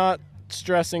 and I'm not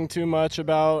stressing too much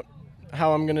about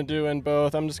how I'm going to do in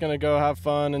both. I'm just going to go have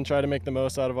fun and try to make the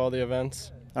most out of all the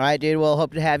events. All right, dude. Well,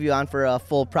 hope to have you on for a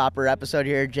full, proper episode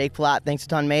here. Jake Pelot, thanks a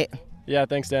ton, mate. Yeah,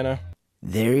 thanks, Dano.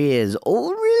 There he is.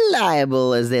 Old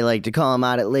Reliable, as they like to call him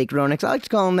out at Lake Ronix. I like to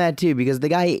call him that, too, because the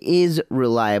guy is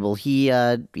reliable. He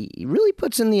really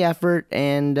puts in the effort,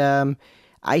 and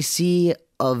I see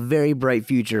a very bright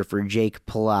future for Jake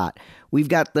Pelot. We've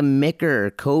got the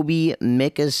Micker, Cobe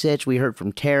Mikacich. We heard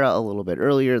from Tarah a little bit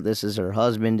earlier. This is her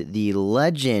husband, the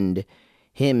legend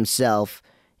himself,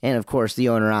 and of course the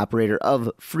owner-operator of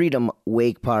Freedom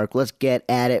Wake Park. Let's get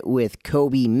at it with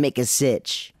Cobe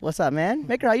Mikacich. What's up, man?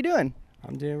 Micker, how you doing?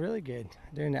 I'm doing really good.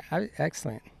 Doing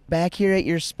excellent. Back here at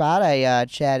your spot, I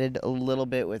chatted a little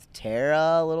bit with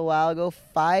Tarah a little while ago.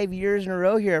 5 years in a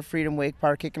row here at Freedom Wake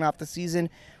Park, kicking off the season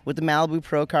with the Malibu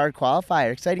Pro Card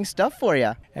Qualifier. Exciting stuff for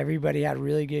you. Everybody had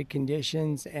really good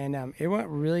conditions, and it went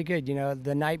really good.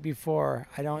 The night before,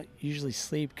 I don't usually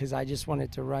sleep because I just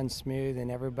wanted to run smooth and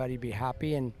everybody be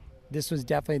happy, and this was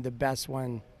definitely the best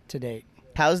one to date.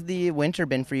 How's the winter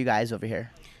been for you guys over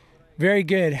here? Very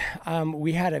good.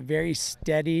 We had a very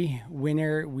steady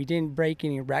winter. We didn't break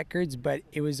any records, but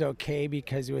it was okay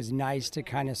because it was nice to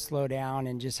kind of slow down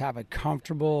and just have a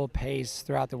comfortable pace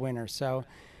throughout the winter. So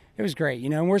it was great,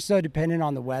 and we're so dependent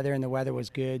on the weather, and the weather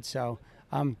was good. So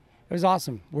it was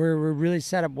awesome. We're really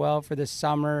set up well for this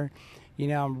summer.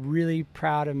 I'm really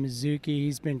proud of Mizuki.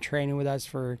 He's been training with us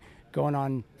for going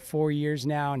on 4 years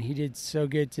now, and he did so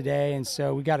good today. And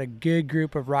so we got a good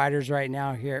group of riders right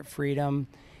now here at Freedom.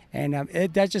 And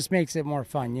that just makes it more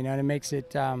fun, and it makes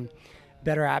it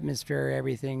better atmosphere,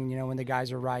 everything, when the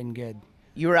guys are riding good.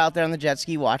 You were out there on the jet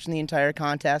ski watching the entire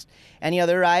contest. Any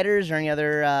other riders or any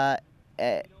other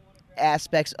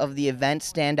aspects of the event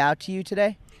stand out to you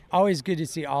today? Always good to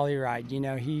see Oli ride.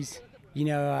 He's,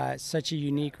 such a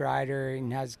unique rider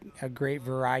and has a great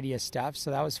variety of stuff.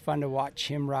 So that was fun to watch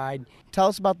him ride. Tell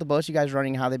us about the boats you guys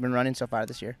running, how they've been running so far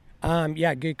this year.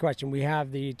 Yeah, good question. We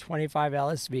have the 25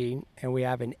 LSV and we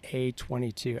have an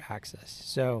A22 Access.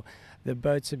 So the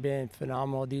boats have been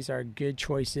phenomenal. These are good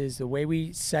choices. The way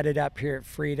we set it up here at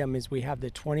Freedom is we have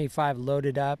the 25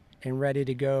 loaded up and ready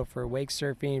to go for wake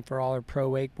surfing for all our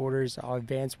pro wakeboarders, all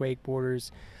advanced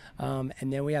wakeboarders.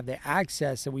 And then we have the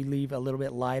Access that we leave a little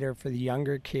bit lighter for the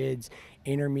younger kids,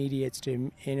 intermediates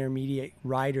to intermediate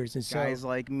riders. And so guys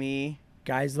like me,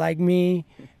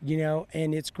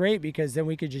 and it's great because then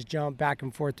we could just jump back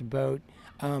and forth to boat.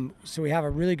 So we have a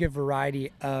really good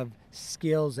variety of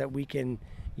skills that we can,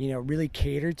 really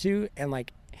cater to.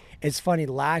 And it's funny,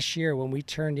 last year when we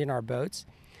turned in our boats,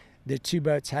 the two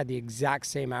boats had the exact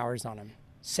same hours on them,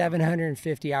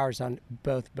 750 hours on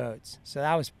both boats. So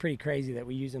that was pretty crazy that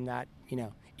we use them that,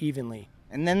 evenly.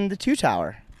 And then the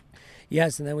 2-tower.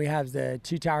 Yes, and then we have the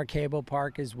 2-tower cable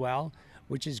park as well,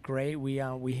 which is great. We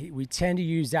tend to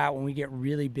use that when we get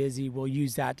really busy. We'll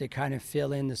use that to kind of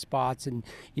fill in the spots. And,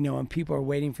 when people are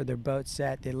waiting for their boat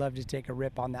set, they love to take a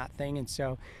rip on that thing. And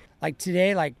so,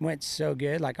 today, went so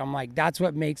good. That's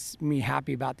what makes me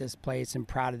happy about this place and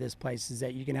proud of this place is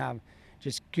that you can have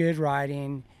just good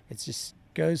riding. It just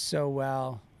goes so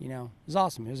well. It was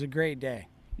awesome. It was a great day.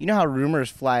 You know how rumors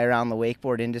fly around the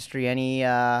wakeboard industry.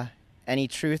 Any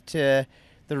truth to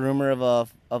the rumor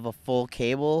of a full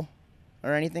cable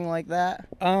or anything like that?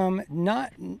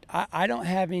 I don't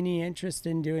have any interest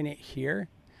in doing it here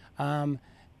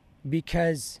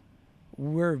because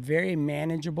we're very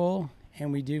manageable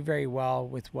and we do very well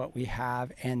with what we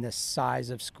have and the size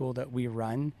of school that we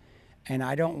run. And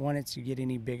I don't want it to get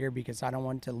any bigger because I don't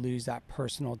want to lose that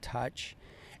personal touch.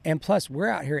 And plus, we're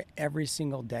out here every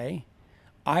single day.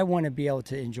 I want to be able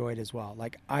to enjoy it as well.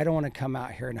 I don't want to come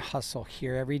out here and hustle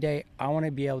here every day. I want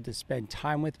to be able to spend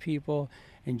time with people,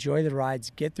 enjoy the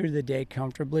rides, get through the day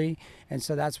comfortably. And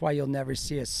so that's why you'll never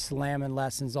see us slamming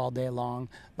lessons all day long.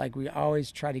 We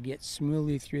always try to get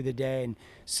smoothly through the day. And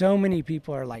so many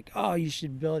people are like, oh, you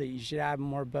should build it. You should add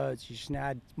more boats. You should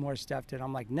add more stuff to it.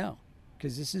 I'm like, no,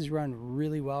 because this is run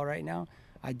really well right now.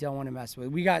 I don't want to mess with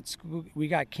it. We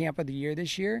got camp of the year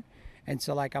this year. And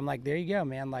so I'm like, there you go,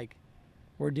 man.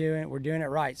 We're doing it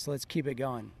right. So let's keep it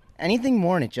going. Anything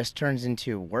more and it just turns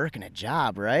into work and a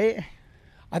job, right?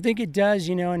 I think it does,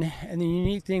 and the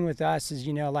unique thing with us is,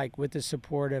 with the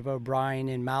support of O'Brien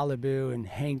and Malibu and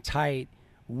Hang Tight,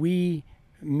 we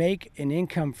make an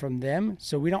income from them.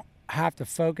 So we don't have to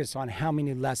focus on how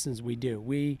many lessons we do.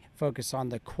 We focus on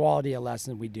the quality of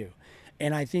lessons we do.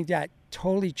 And I think that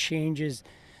totally changes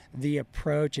the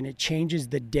approach and it changes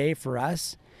the day for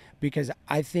us. Because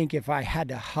I think if I had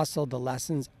to hustle the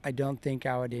lessons, I don't think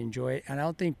I would enjoy it. And I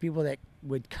don't think people that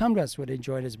would come to us would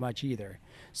enjoy it as much either.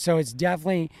 So it's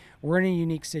definitely, we're in a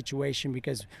unique situation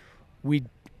because we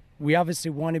obviously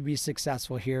want to be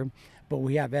successful here, but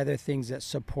we have other things that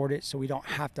support it so we don't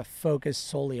have to focus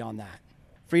solely on that.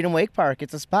 Freedom Wake Park,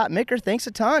 it's a spot. Micker, thanks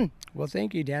a ton. Well,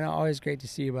 thank you, Dano. Always great to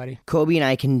see you, buddy. Cobe and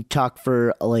I can talk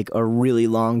for a really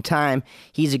long time.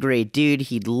 He's a great dude.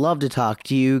 He'd love to talk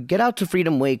to you. Get out to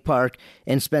Freedom Wake Park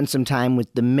and spend some time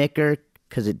with the Micker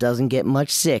because it doesn't get much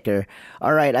sicker.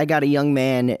 All right, I got a young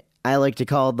man I like to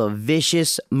call the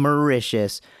Vicious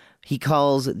Mauritius. He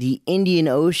calls the Indian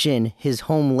Ocean his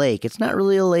home lake. It's not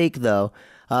really a lake, though.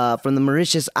 From the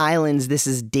Mauritius Islands, this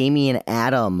is Damien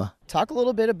Adam. Talk a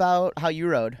little bit about how you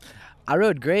rode. I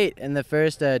rode great in the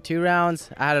first 2 rounds.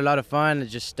 I had a lot of fun. I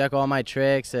just stuck all my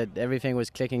tricks. Everything was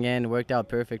clicking in. It worked out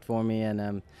perfect for me.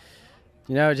 And,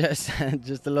 just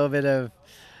a little bit of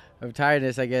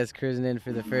tiredness, I guess, cruising in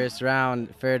for the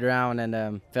third round,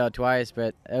 and fell twice.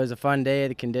 But it was a fun day.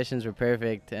 The conditions were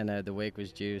perfect, and the wake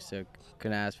was juice, so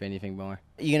couldn't ask for anything more.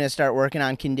 You going to start working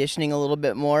on conditioning a little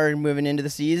bit more moving into the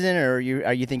season, or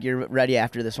you think you're ready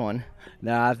after this one?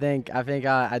 No, I think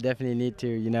I definitely need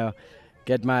to,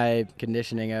 get my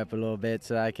conditioning up a little bit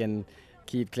so I can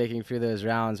keep clicking through those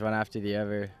rounds one after the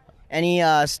other. Any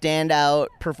standout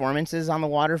performances on the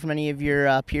water from any of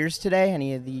your peers today?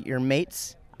 Any of your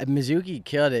mates? Mizuki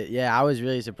killed it. Yeah, I was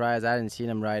really surprised. I hadn't seen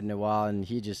him ride in a while, and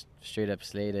he just straight up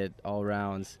slayed it all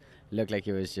rounds. It looked like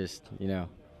it was just,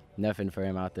 nothing for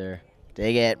him out there.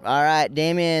 Dig it. All right,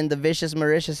 Damien, the Vicious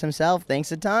Mauritius himself,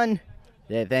 thanks a ton.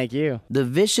 Yeah, thank you. The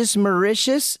Vicious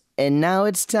Mauritius, and now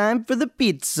it's time for the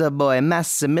pizza boy,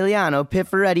 Massimiliano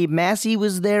Pifferetti. Massi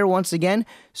was there once again,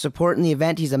 supporting the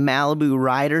event. He's a Malibu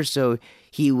rider, so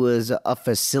he was a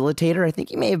facilitator. I think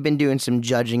he may have been doing some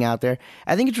judging out there.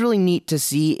 I think it's really neat to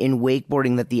see in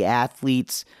wakeboarding that the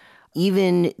athletes,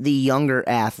 even the younger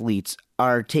athletes,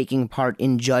 are taking part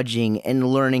in judging and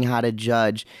learning how to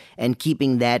judge and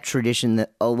keeping that tradition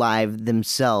alive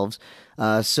themselves.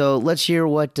 So let's hear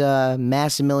what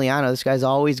Massimiliano, this guy's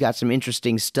always got some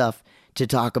interesting stuff to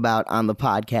talk about on the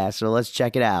podcast, so let's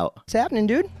check it out. What's happening,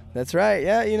 dude? That's right.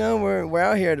 Yeah, we're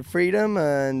out here at Freedom,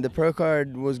 and the pro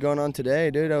card was going on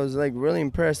today, dude. I was really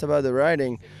impressed about the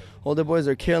riding. All the boys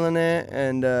are killing it,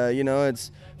 and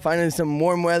it's finally some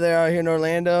warm weather out here in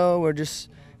Orlando. We're just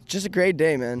a great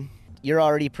day, man. You're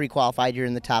already pre-qualified. You're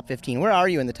in the top 15. Where are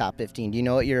you in the top 15? Do you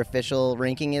know what your official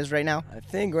ranking is right now? I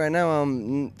think right now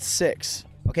I'm 6.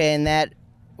 Okay, and that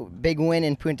big win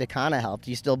in Punta Cana helped.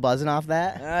 You still buzzing off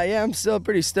that? Yeah, I'm still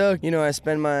pretty stoked. I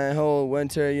spent my whole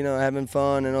winter, having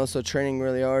fun and also training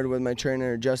really hard with my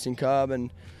trainer, Justin Cobb,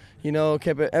 and,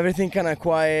 kept everything kind of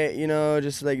quiet,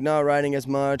 just not riding as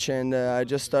much. And I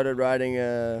just started riding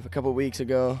a couple weeks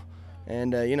ago.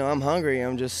 And, I'm hungry.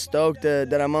 I'm just stoked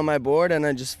that I'm on my board, and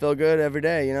I just feel good every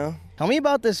day, Tell me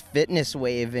about this fitness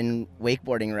wave in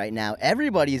wakeboarding right now.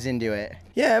 Everybody's into it.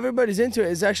 Yeah, everybody's into it.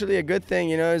 It's actually a good thing,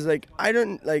 It's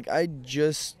I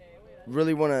just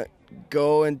really want to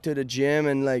go into the gym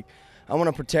and, I want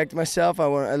to protect myself. I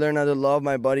learn how to love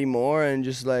my body more and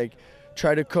just,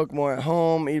 try to cook more at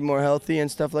home, eat more healthy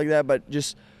and stuff like that. But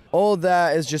just all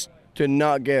that is just to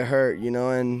not get hurt,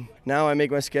 and now I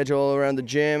make my schedule around the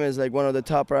gym as one of the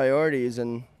top priorities,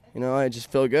 and I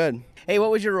just feel good. Hey, what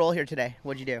was your role here today?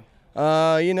 What'd you do?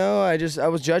 I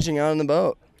was judging out on the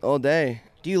boat all day.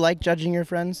 Do you like judging your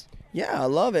friends? Yeah, I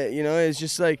love it. It's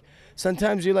just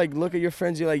sometimes you look at your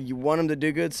friends, you want them to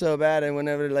do good so bad, and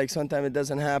whenever sometimes it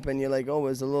doesn't happen, you're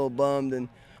always a little bummed,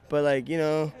 but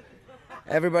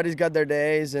everybody's got their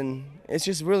days, and it's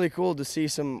just really cool to see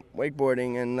some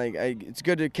wakeboarding, and it's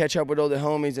good to catch up with all the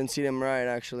homies and see them ride,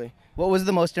 actually. What was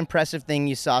the most impressive thing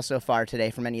you saw so far today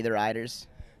from any of the riders?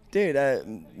 Dude,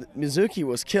 Mizuki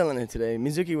was killing it today.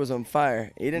 Mizuki was on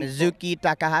fire. Mizuki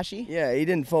Takahashi? Yeah, he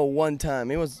didn't fall one time.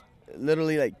 He was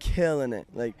literally killing it.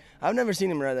 I've never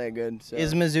seen him ride that good. So.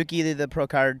 Is Mizuki the pro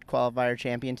card qualifier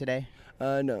champion today?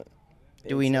 No.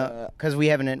 Do we know? Because we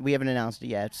haven't announced it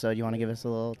yet. So do you want to give us a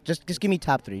little? Just give me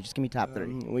top 3. Just give me top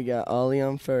 3. We got Oli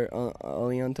on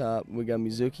top. We got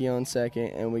Mizuki on second,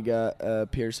 and we got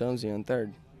Pierre Sonzi on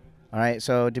third. All right.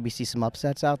 So did we see some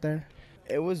upsets out there?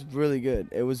 It was really good.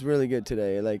 It was really good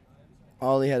today.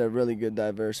 Oli had a really good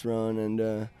diverse run,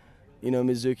 and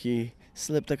Mizuki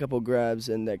slipped a couple grabs,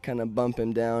 and that kind of bumped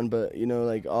him down. But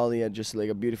Oli had just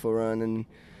a beautiful run,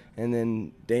 and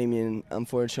then Damien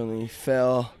unfortunately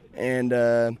fell. And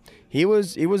he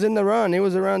was in the run. He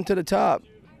was around to the top.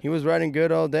 He was riding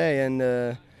good all day,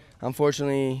 and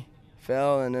unfortunately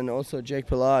fell. And then also Jake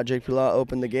Pelot. Jake Pelot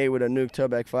opened the gate with a nuke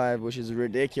toeback 5, which is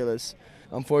ridiculous.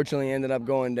 Unfortunately ended up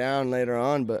going down later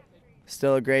on, but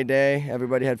still a great day.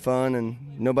 Everybody had fun,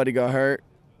 and nobody got hurt.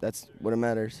 That's what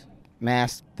matters.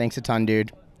 Mass, thanks a ton,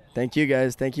 dude. Thank you,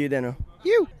 guys. Thank you, Dano.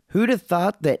 Who'd have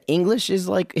thought that English is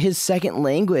his second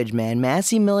language, man?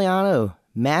 Massimiliano.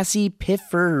 Massi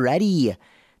Pifferetti,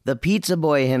 the pizza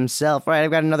boy himself. All right,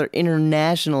 I've got another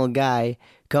international guy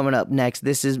coming up next.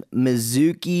 This is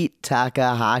Mizuki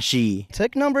Takahashi.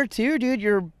 Took number 2, dude.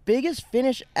 Your biggest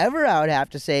finish ever, I would have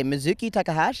to say. Mizuki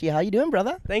Takahashi, how you doing,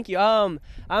 brother? Thank you. I'm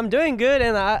doing good,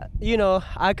 and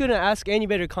I couldn't ask any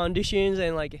better conditions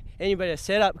and any better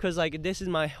setup because this is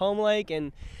my home lake,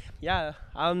 and yeah,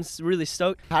 I'm really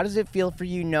stoked. How does it feel for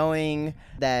you knowing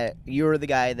that you're the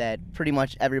guy that pretty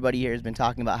much everybody here has been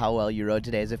talking about how well you rode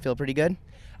today? Does it feel pretty good?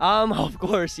 Of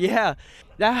course, yeah.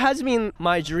 That has been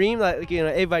my dream.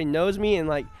 Everybody knows me,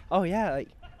 and oh yeah,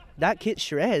 that kid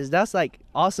shreds. That's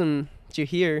awesome to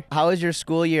hear. How was your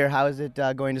school year? How is it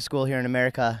going to school here in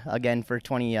America again for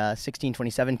 2016,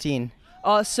 2017?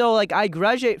 So I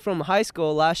graduated from high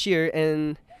school last year,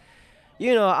 and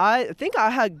I think I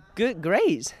had good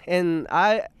grades, and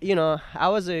I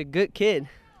was a good kid.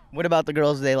 What about the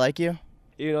girls? Do they like you?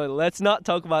 let's not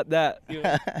talk about that.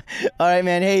 All right,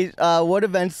 man. Hey, what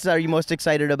events are you most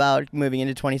excited about moving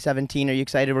into 2017? Are you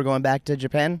excited we're going back to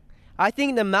Japan? I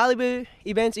think the Malibu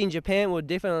events in Japan were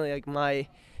definitely like my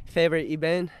favorite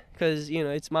event because,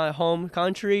 it's my home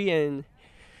country. And,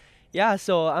 yeah,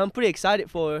 so I'm pretty excited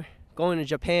for going to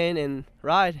Japan and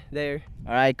ride there.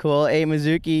 All right, cool. Hey,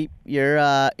 Mizuki,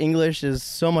 your English is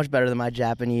so much better than my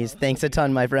Japanese. Thanks a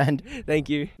ton, my friend. Thank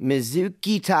you.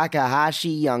 Mizuki Takahashi,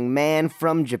 young man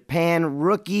from Japan,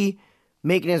 rookie,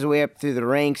 making his way up through the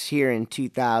ranks here in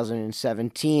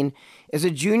 2017. As a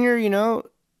junior,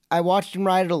 I watched him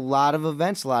ride at a lot of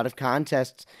events, a lot of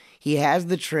contests. He has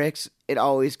the tricks. It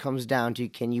always comes down to,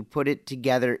 can you put it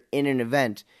together in an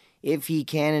event? If he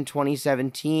can in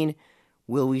 2017,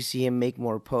 will we see him make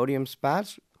more podium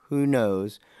spots? Who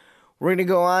knows? We're going to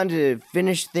go on to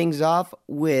finish things off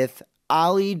with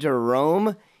Oli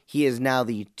Derome. He is now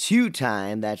the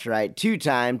two-time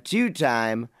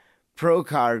Pro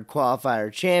Card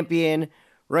Qualifier champion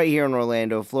right here in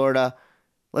Orlando, Florida.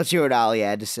 Let's hear what Oli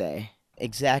had to say.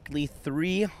 Exactly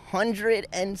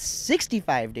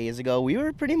 365 days ago, we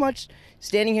were pretty much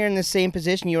standing here in the same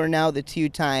position. You are now the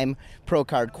two-time Pro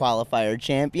Card Qualifier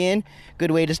champion. Good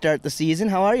way to start the season.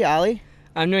 How are you, Oli?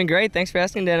 I'm doing great. Thanks for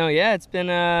asking, Dano. Yeah, it's been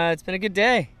a good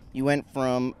day. You went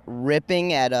from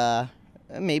ripping at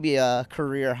maybe a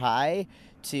career high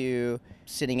to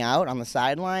sitting out on the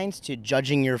sidelines to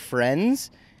judging your friends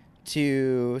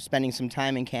to spending some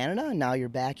time in Canada, and now you're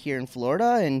back here in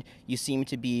Florida, and you seem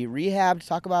to be rehabbed.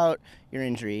 Talk about your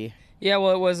injury. Yeah,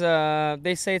 well, it was,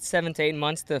 they say it's 7 to 8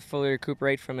 months to fully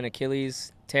recuperate from an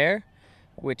Achilles tear,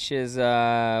 which is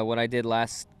what I did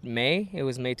last May. It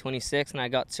was May 26th, and I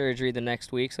got surgery the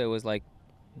next week, so it was like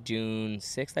June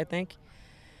 6th, I think.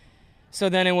 So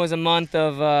then it was a month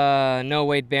of no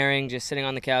weight bearing, just sitting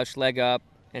on the couch, leg up,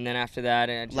 and then after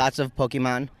that... Lots of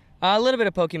Pokemon? A little bit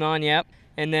of Pokemon, yep.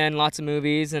 And then lots of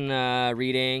movies and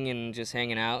reading and just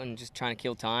hanging out and just trying to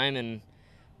kill time and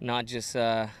not just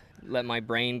let my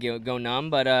brain go numb.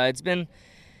 But it's been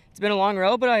a long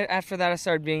road. But after that, I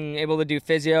started being able to do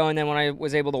physio. And then when I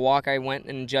was able to walk, I went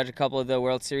and judged a couple of the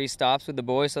World Series stops with the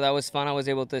boys. So that was fun. I was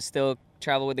able to still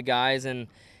travel with the guys and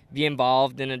be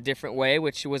involved in a different way,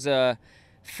 which was a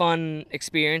fun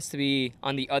experience to be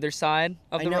on the other side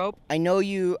of the rope. I know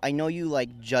you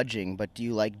like judging, but do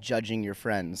you like judging your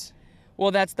friends? Well,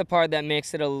 that's the part that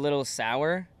makes it a little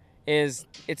sour. Is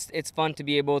it's fun to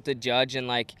be able to judge and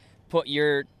like put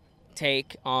your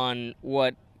take on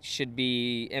what should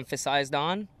be emphasized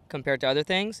on compared to other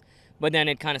things. But then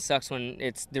it kind of sucks when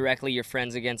it's directly your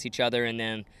friends against each other, and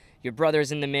then your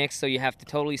brother's in the mix, so you have to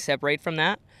totally separate from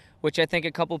that. Which I think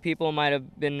a couple people might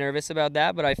have been nervous about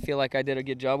that, but I feel like I did a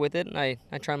good job with it, and I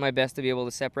try my best to be able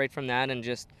to separate from that and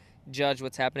just judge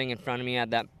what's happening in front of me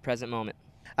at that present moment.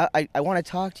 I want to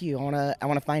talk to you. I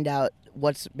want to find out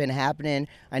what's been happening.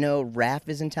 I know Raph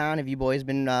is in town. Have you boys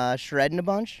been shredding a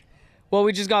bunch? Well,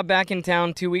 we just got back in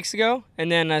town 2 weeks ago, and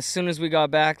then as soon as we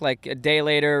got back, like a day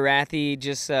later, Rathy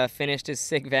just finished his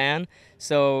sick van.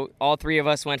 So all three of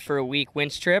us went for a week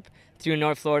winch trip through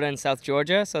North Florida and South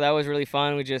Georgia. So that was really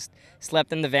fun. We just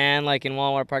slept in the van, like in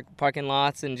Walmart parking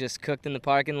lots, and just cooked in the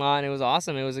parking lot, and it was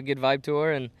awesome. It was a good vibe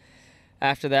tour, and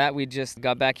after that, we just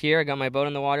got back here. I got my boat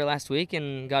in the water last week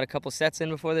and got a couple sets in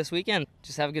before this weekend.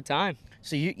 Just have a good time.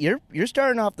 So you're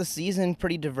starting off the season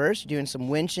pretty diverse. You're doing some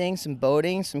winching, some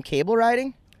boating, some cable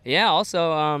riding? Yeah,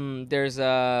 also there's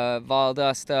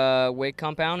Valdust Wake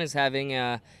Compound is having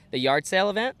the yard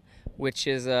sale event, which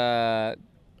is the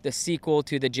sequel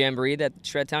to the Jamboree that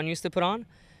Shredtown used to put on.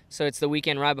 So it's the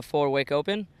weekend right before Wake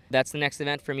Open. That's the next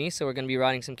event for me, so we're going to be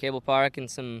riding some cable park and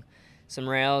some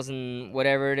rails and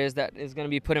whatever it is that is going to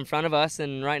be put in front of us.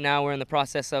 And right now we're in the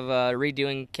process of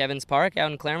redoing Kevin's Park out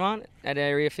in Claremont at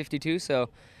Area 52. So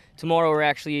tomorrow we're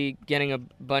actually getting a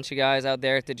bunch of guys out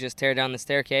there to just tear down the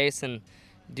staircase and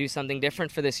do something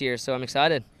different for this year. So I'm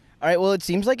excited. All right, well, it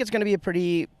seems like it's going to be a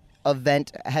pretty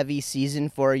event-heavy season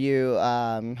for you.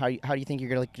 How do you think you're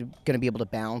going to be able to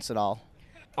balance it all?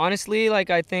 Honestly,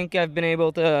 I think I've been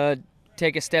able to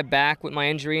take a step back with my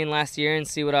injury in last year and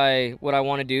see what I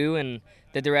want to do and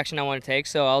the direction I want to take.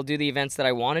 So I'll do the events that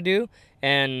I want to do,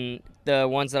 and the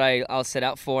ones that I'll set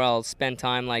out for, I'll spend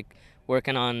time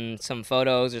working on some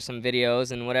photos or some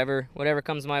videos and whatever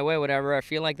comes my way, whatever I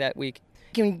feel like that week.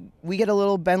 Can we get a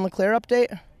little Ben LeClaire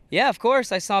update? Yeah, of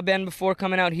course. I saw Ben before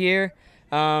coming out here.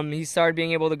 He started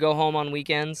being able to go home on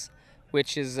weekends,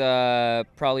 which is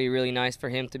probably really nice for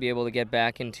him to be able to get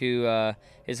back into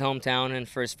his hometown and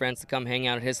for his friends to come hang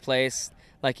out at his place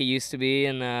like he used to be.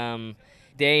 And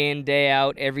day in, day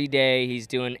out, every day, he's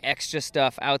doing extra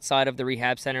stuff outside of the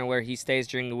rehab center where he stays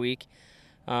during the week.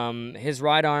 His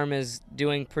right arm is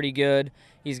doing pretty good.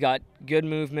 He's got good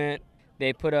movement.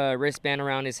 They put a wristband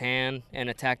around his hand and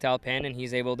a tactile pen, and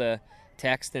he's able to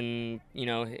text and,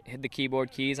 hit the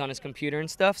keyboard keys on his computer and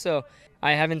stuff. So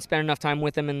I haven't spent enough time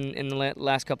with him in the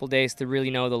last couple days to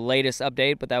really know the latest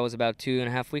update, but that was about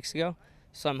 2.5 weeks ago.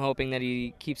 So I'm hoping that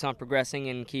he keeps on progressing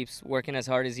and keeps working as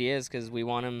hard as he is, because we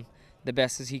want him the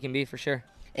best as he can be for sure.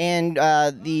 And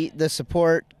the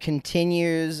support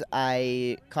continues.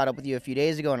 I caught up with you a few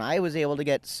days ago, and I was able to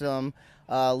get some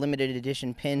limited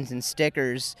edition pins and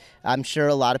stickers. I'm sure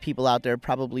a lot of people out there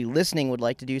probably listening would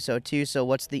like to do so too. So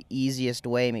what's the easiest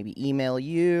way? Maybe email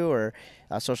you or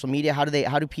social media? How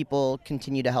do people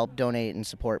continue to help donate and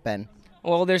support Ben?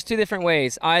 Well, there's two different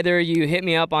ways. Either you hit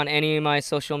me up on any of my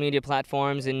social media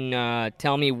platforms and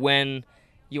tell me when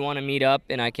you want to meet up,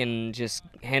 and I can just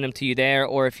hand them to you there.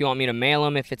 Or if you want me to mail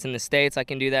them, if it's in the States, I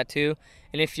can do that too.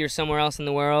 And if you're somewhere else in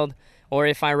the world, or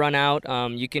if I run out,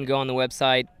 you can go on the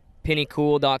website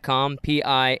pinnycool.com,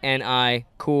 PINI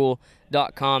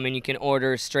cool.com, and you can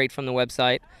order straight from the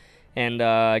website and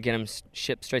get them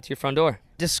shipped straight to your front door.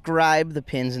 Describe the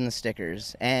pins and the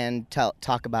stickers and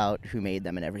talk about who made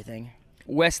them and everything.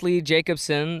 Wesley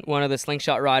Jacobson, one of the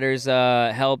slingshot riders,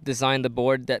 helped design the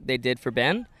board that they did for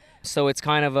Ben. So it's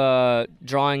kind of a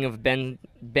drawing of Ben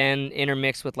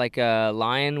intermixed with like a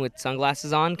lion with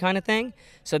sunglasses on kind of thing.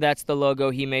 So that's the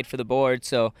logo he made for the board.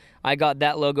 So I got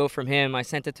that logo from him. I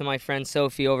sent it to my friend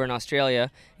Sophie over in Australia,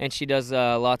 and she does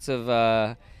lots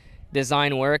of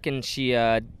design work, and she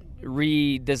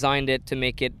redesigned it to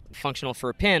make it functional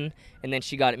for a pin, and then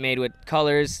she got it made with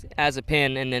colors as a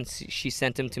pin, and then she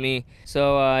sent them to me.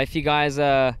 So if you guys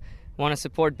want to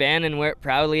support Ben and wear it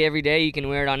proudly every day, you can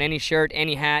wear it on any shirt,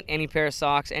 any hat, any pair of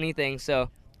socks, anything. So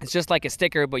it's just like a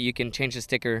sticker, but you can change the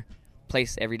sticker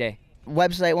place every day.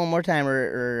 Website one more time,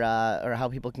 or how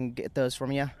people can get those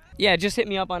from you? Yeah, just hit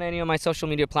me up on any of my social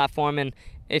media platform, and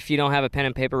if you don't have a pen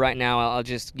and paper right now, I'll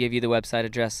just give you the website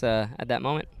address at that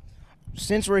moment.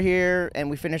 Since we're here and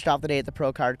we finished off the day at the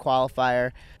Pro Card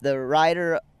Qualifier, the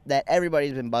rider that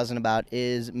everybody's been buzzing about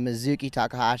is Mizuki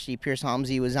Takahashi. Pierce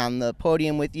Holmesy was on the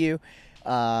podium with you.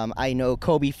 I know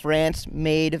Cobe France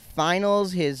made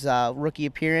finals, his rookie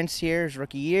appearance here, his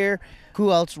rookie year.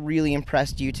 Who else really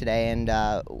impressed you today, and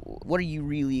what are you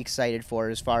really excited for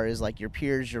as far as like your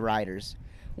peers, your riders?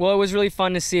 Well, it was really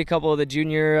fun to see a couple of the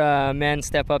junior men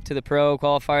step up to the Pro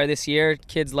Qualifier this year.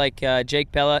 Kids like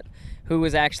Jake Pelot, who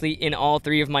was actually in all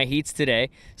three of my heats today.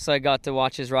 So I got to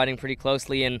watch his riding pretty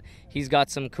closely, and he's got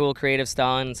some cool creative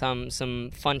style and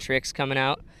some fun tricks coming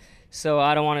out. So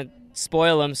I don't want to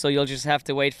spoil him, so you'll just have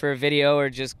to wait for a video or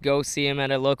just go see him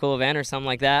at a local event or something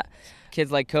like that.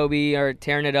 Kids like Kobe are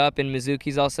tearing it up, and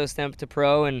Mizuki's also stepped to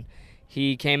Pro, and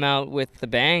he came out with the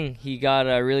bang. He got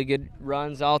really good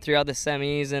runs all throughout the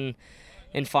semis, and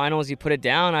in finals he put it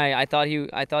down. I thought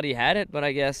he had it, but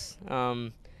I guess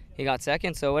he got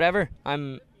second, so whatever.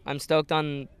 I'm stoked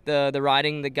on the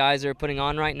riding the guys are putting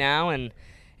on right now, and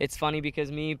it's funny because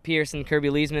me, Pierce, and Kirby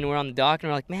Leesman were on the dock, and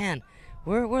we're like, man,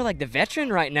 we're like the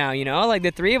veteran right now, Like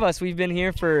the three of us, we've been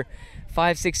here for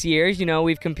 5-6 years,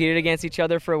 we've competed against each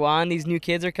other for a while, and these new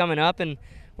kids are coming up, and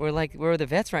we're the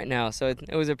vets right now. So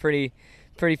it was a pretty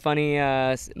funny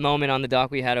moment on the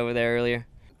dock we had over there earlier.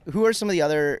 Who are some of the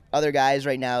other guys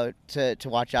right now to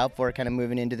watch out for kind of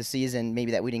moving into the season,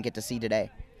 maybe that we didn't get to see today?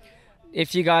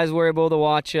 If you guys were able to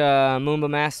watch Moomba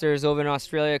Masters over in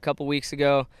Australia a couple weeks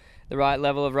ago, the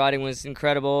level of riding was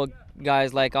incredible.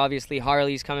 Guys like, obviously,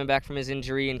 Harley's coming back from his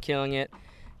injury and killing it.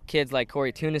 Kids like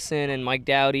Cory Tuennisen and Mike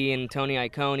Dowdy and Tony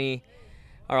Iacone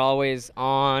are always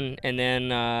on. And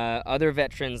then other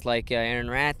veterans like Aaron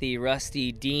Rathie,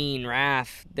 Rusty, Dean,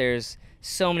 Raff. There's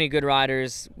so many good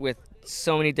riders with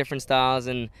so many different styles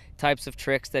and types of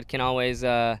tricks that can always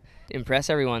impress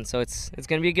everyone. So it's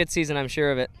going to be a good season, I'm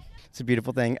sure of it. It's a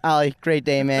beautiful thing. Oli, great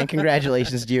day, man.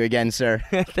 Congratulations to you again, sir.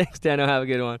 Thanks, Dano. Have a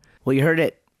good one. Well, you heard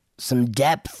it. Some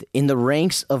depth in the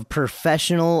ranks of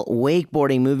professional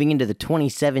wakeboarding moving into the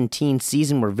 2017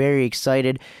 season. We're very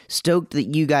excited. Stoked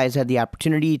that you guys had the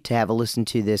opportunity to have a listen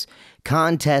to this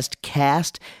contest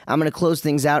cast. I'm going to close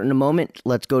things out in a moment.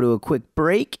 Let's go to a quick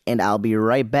break, and I'll be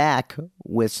right back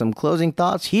with some closing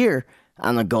thoughts here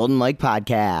on the Golden Mike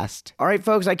Podcast. All right,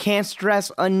 folks, I can't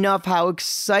stress enough how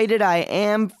excited I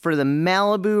am for the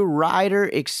Malibu Rider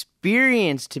Experience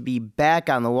experience to be back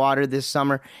on the water this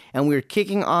summer, and we're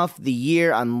kicking off the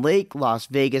year on Lake Las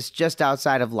Vegas, just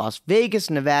outside of Las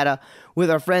Vegas, Nevada, with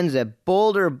our friends at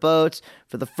Boulder Boats.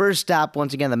 For the first stop,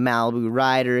 once again, the Malibu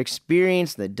Rider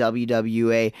Experience, the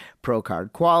WWA Pro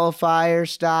Card Qualifier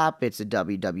stop. It's a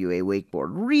WWA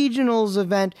Wakeboard Regionals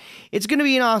event. It's going to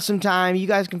be an awesome time. You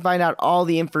guys can find out all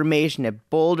the information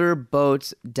at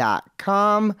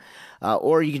boulderboats.com,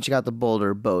 or you can check out the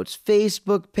Boulder Boats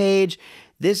Facebook page.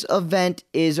 This event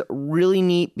is really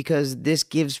neat because this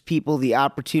gives people the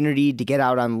opportunity to get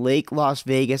out on Lake Las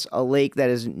Vegas, a lake that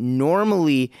is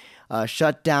normally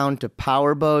shut down to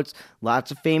power boats. Lots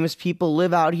of famous people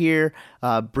live out here.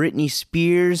 Britney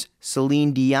Spears,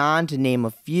 Celine Dion, to name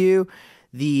a few.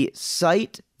 The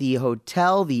site, the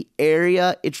hotel, the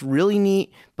area, it's really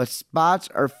neat, but spots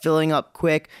are filling up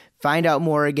quick. Find out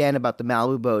more again about the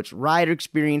Malibu Boats Rider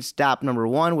Experience stop number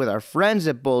 1 with our friends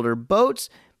at Boulder Boats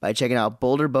by checking out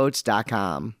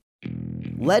boulderboats.com.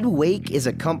 Lead Wake is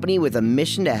a company with a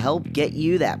mission to help get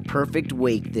you that perfect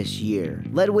wake this year.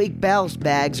 Lead Wake ballast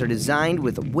bags are designed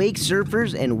with wake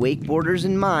surfers and wakeboarders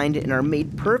in mind and are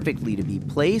made perfectly to be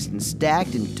placed and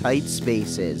stacked in tight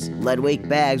spaces. Lead Wake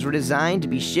bags were designed to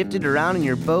be shifted around in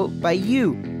your boat by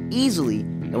you easily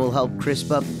and will help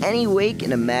crisp up any wake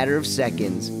in a matter of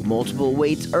seconds. Multiple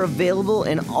weights are available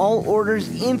and all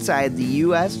orders inside the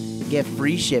U.S. get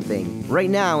free shipping. Right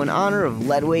now, in honor of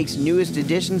Lead Wake's newest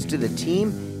additions to the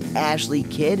team, Ashley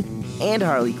Kidd and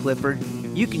Harley Clifford,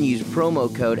 you can use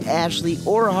promo code Ashley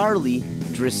or Harley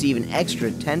to receive an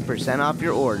extra 10% off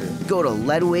your order. Go to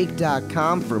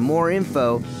leadwake.com for more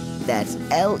info. That's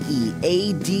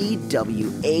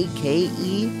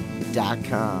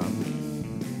LEADWAKE.com.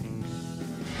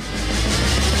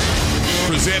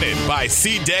 Presented by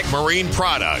SeaDeck Marine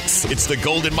Products. It's the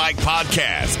Golden Mike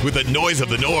Podcast with the noise of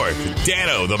the North,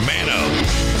 Dano the Mano.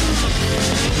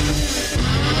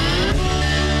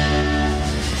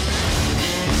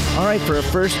 All right, for a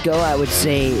first go, I would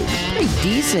say pretty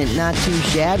decent, not too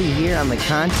shabby here on the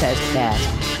contest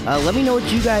cast. Let me know what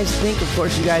you guys think. Of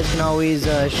course, you guys can always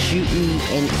shoot me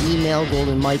an email,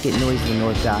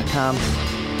 goldenmike@noiseofthenorth.com,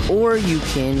 or you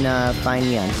can find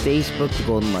me on Facebook, the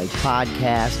Golden Mike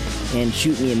Podcast, and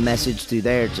shoot me a message through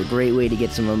there. It's a great way to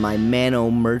get some of my Mano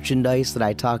merchandise that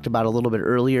I talked about a little bit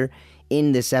earlier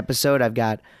in this episode. I've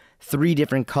got 3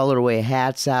 different colorway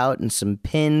hats out and some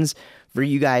pins for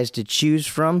you guys to choose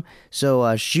from.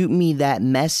 So shoot me that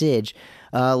message.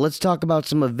 Let's talk about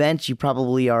some events. You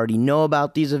probably already know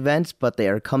about these events, but they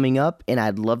are coming up, and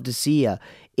I'd love to see you.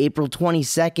 April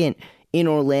 22nd in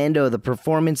Orlando, the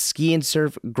Performance Ski and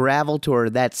Surf Gravel Tour.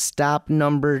 That's stop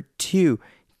number 2,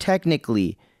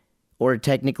 technically. Or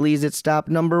technically, is it stop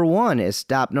number 1? As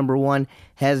stop number 1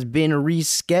 has been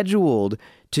rescheduled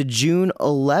to June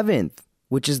 11th,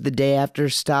 which is the day after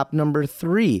stop number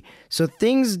 3. So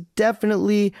things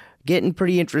definitely getting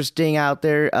pretty interesting out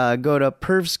there. Go to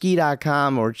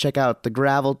perfski.com or check out the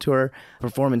Gravel Tour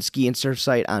Performance Ski and Surf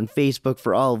site on Facebook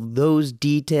for all of those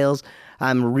details.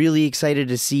 I'm really excited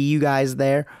to see you guys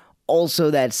there. Also,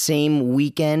 that same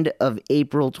weekend of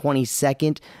April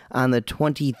 22nd, on the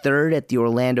 23rd at the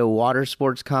Orlando Water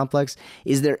Sports Complex,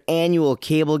 is their annual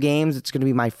cable games. It's going to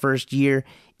be my first year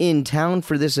in town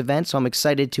for this event, so I'm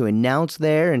excited to announce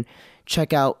there and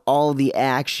check out all the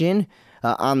action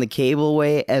on the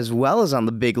cableway as well as on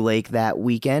the big lake that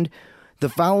weekend. The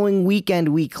following weekend,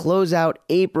 we close out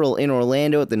April in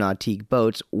Orlando at the Nautique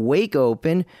Boats Wake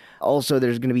Open. Also,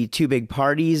 there's going to be 2 big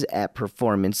parties at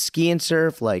Performance Ski and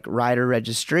Surf, like rider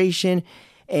registration.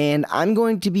 And I'm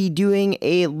going to be doing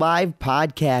a live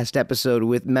podcast episode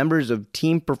with members of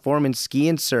Team Performance Ski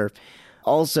and Surf.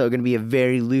 Also going to be a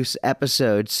very loose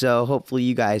episode, so hopefully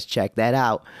you guys check that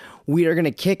out. We are going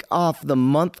to kick off the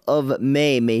month of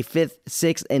May 5th,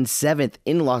 6th, and 7th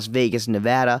in Las Vegas,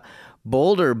 Nevada.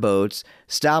 Boulder Boats,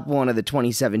 stop 1 of the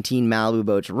 2017 Malibu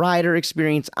Boats Rider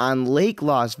Experience on Lake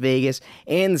Las Vegas,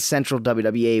 and the Central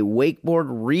WWA Wakeboard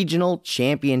Regional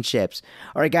Championships.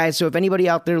 All right, guys, so if anybody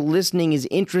out there listening is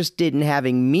interested in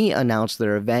having me announce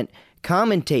their event,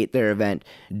 commentate their event,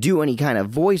 do any kind of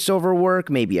voiceover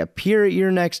work, maybe appear at your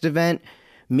next event,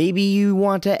 maybe you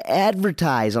want to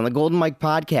advertise on the Golden Mike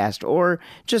Podcast, or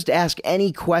just ask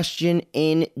any question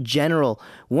in general.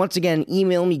 Once again,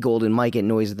 email me,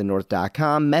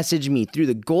 goldenmike@noiseofthenorth.com. Message me through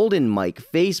the Golden Mike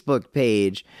Facebook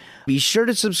page. Be sure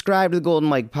to subscribe to the Golden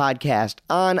Mike Podcast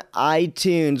on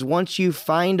iTunes. Once you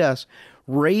find us,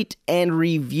 rate and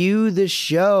review the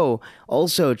show.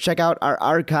 Also, check out our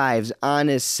archives on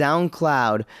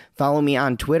SoundCloud. Follow me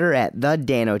on Twitter at the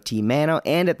Dano T Mano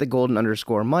and at the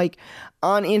Golden_Mike.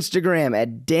 On Instagram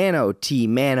at Dano T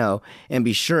Mano. And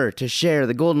be sure to share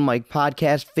the Golden Mike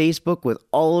Podcast Facebook with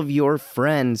all of your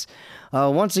friends.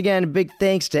 Once again, big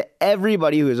thanks to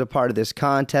everybody who is a part of this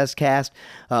contest cast,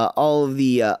 all of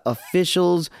the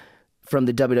officials from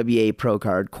the WWA Pro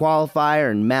Card Qualifier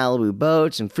and Malibu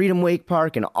Boats and Freedom Wake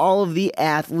Park and all of the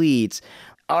athletes.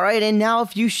 All right, and now a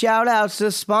few shout-outs to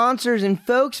sponsors and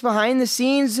folks behind the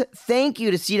scenes. Thank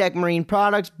you to SeaDeck Marine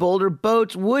Products, Boulder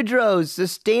Boats, Woodrow's,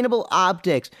 Sustainable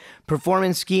Optics,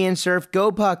 Performance Ski and Surf,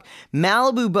 GoPuck,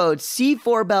 Malibu Boats,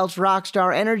 C4 Belts,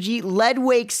 Rockstar Energy,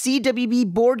 Leadwake, CWB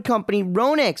Board Company,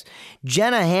 Ronix,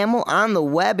 Jenna Hamill on the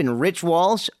web, and Rich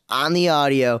Walsh on the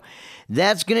audio.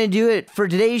 That's going to do it for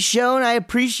today's show, and I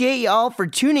appreciate you all for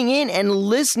tuning in and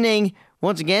listening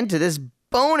once again to this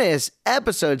bonus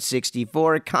episode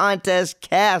 64 contest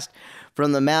cast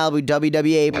from the Malibu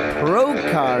WWA Pro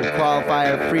Card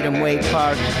Qualifier, Freedom Wake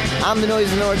Park. I'm the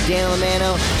Noise of the North, Dan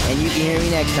Lamano, and you can hear me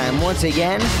next time once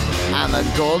again on the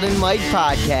Golden Mike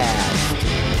Podcast.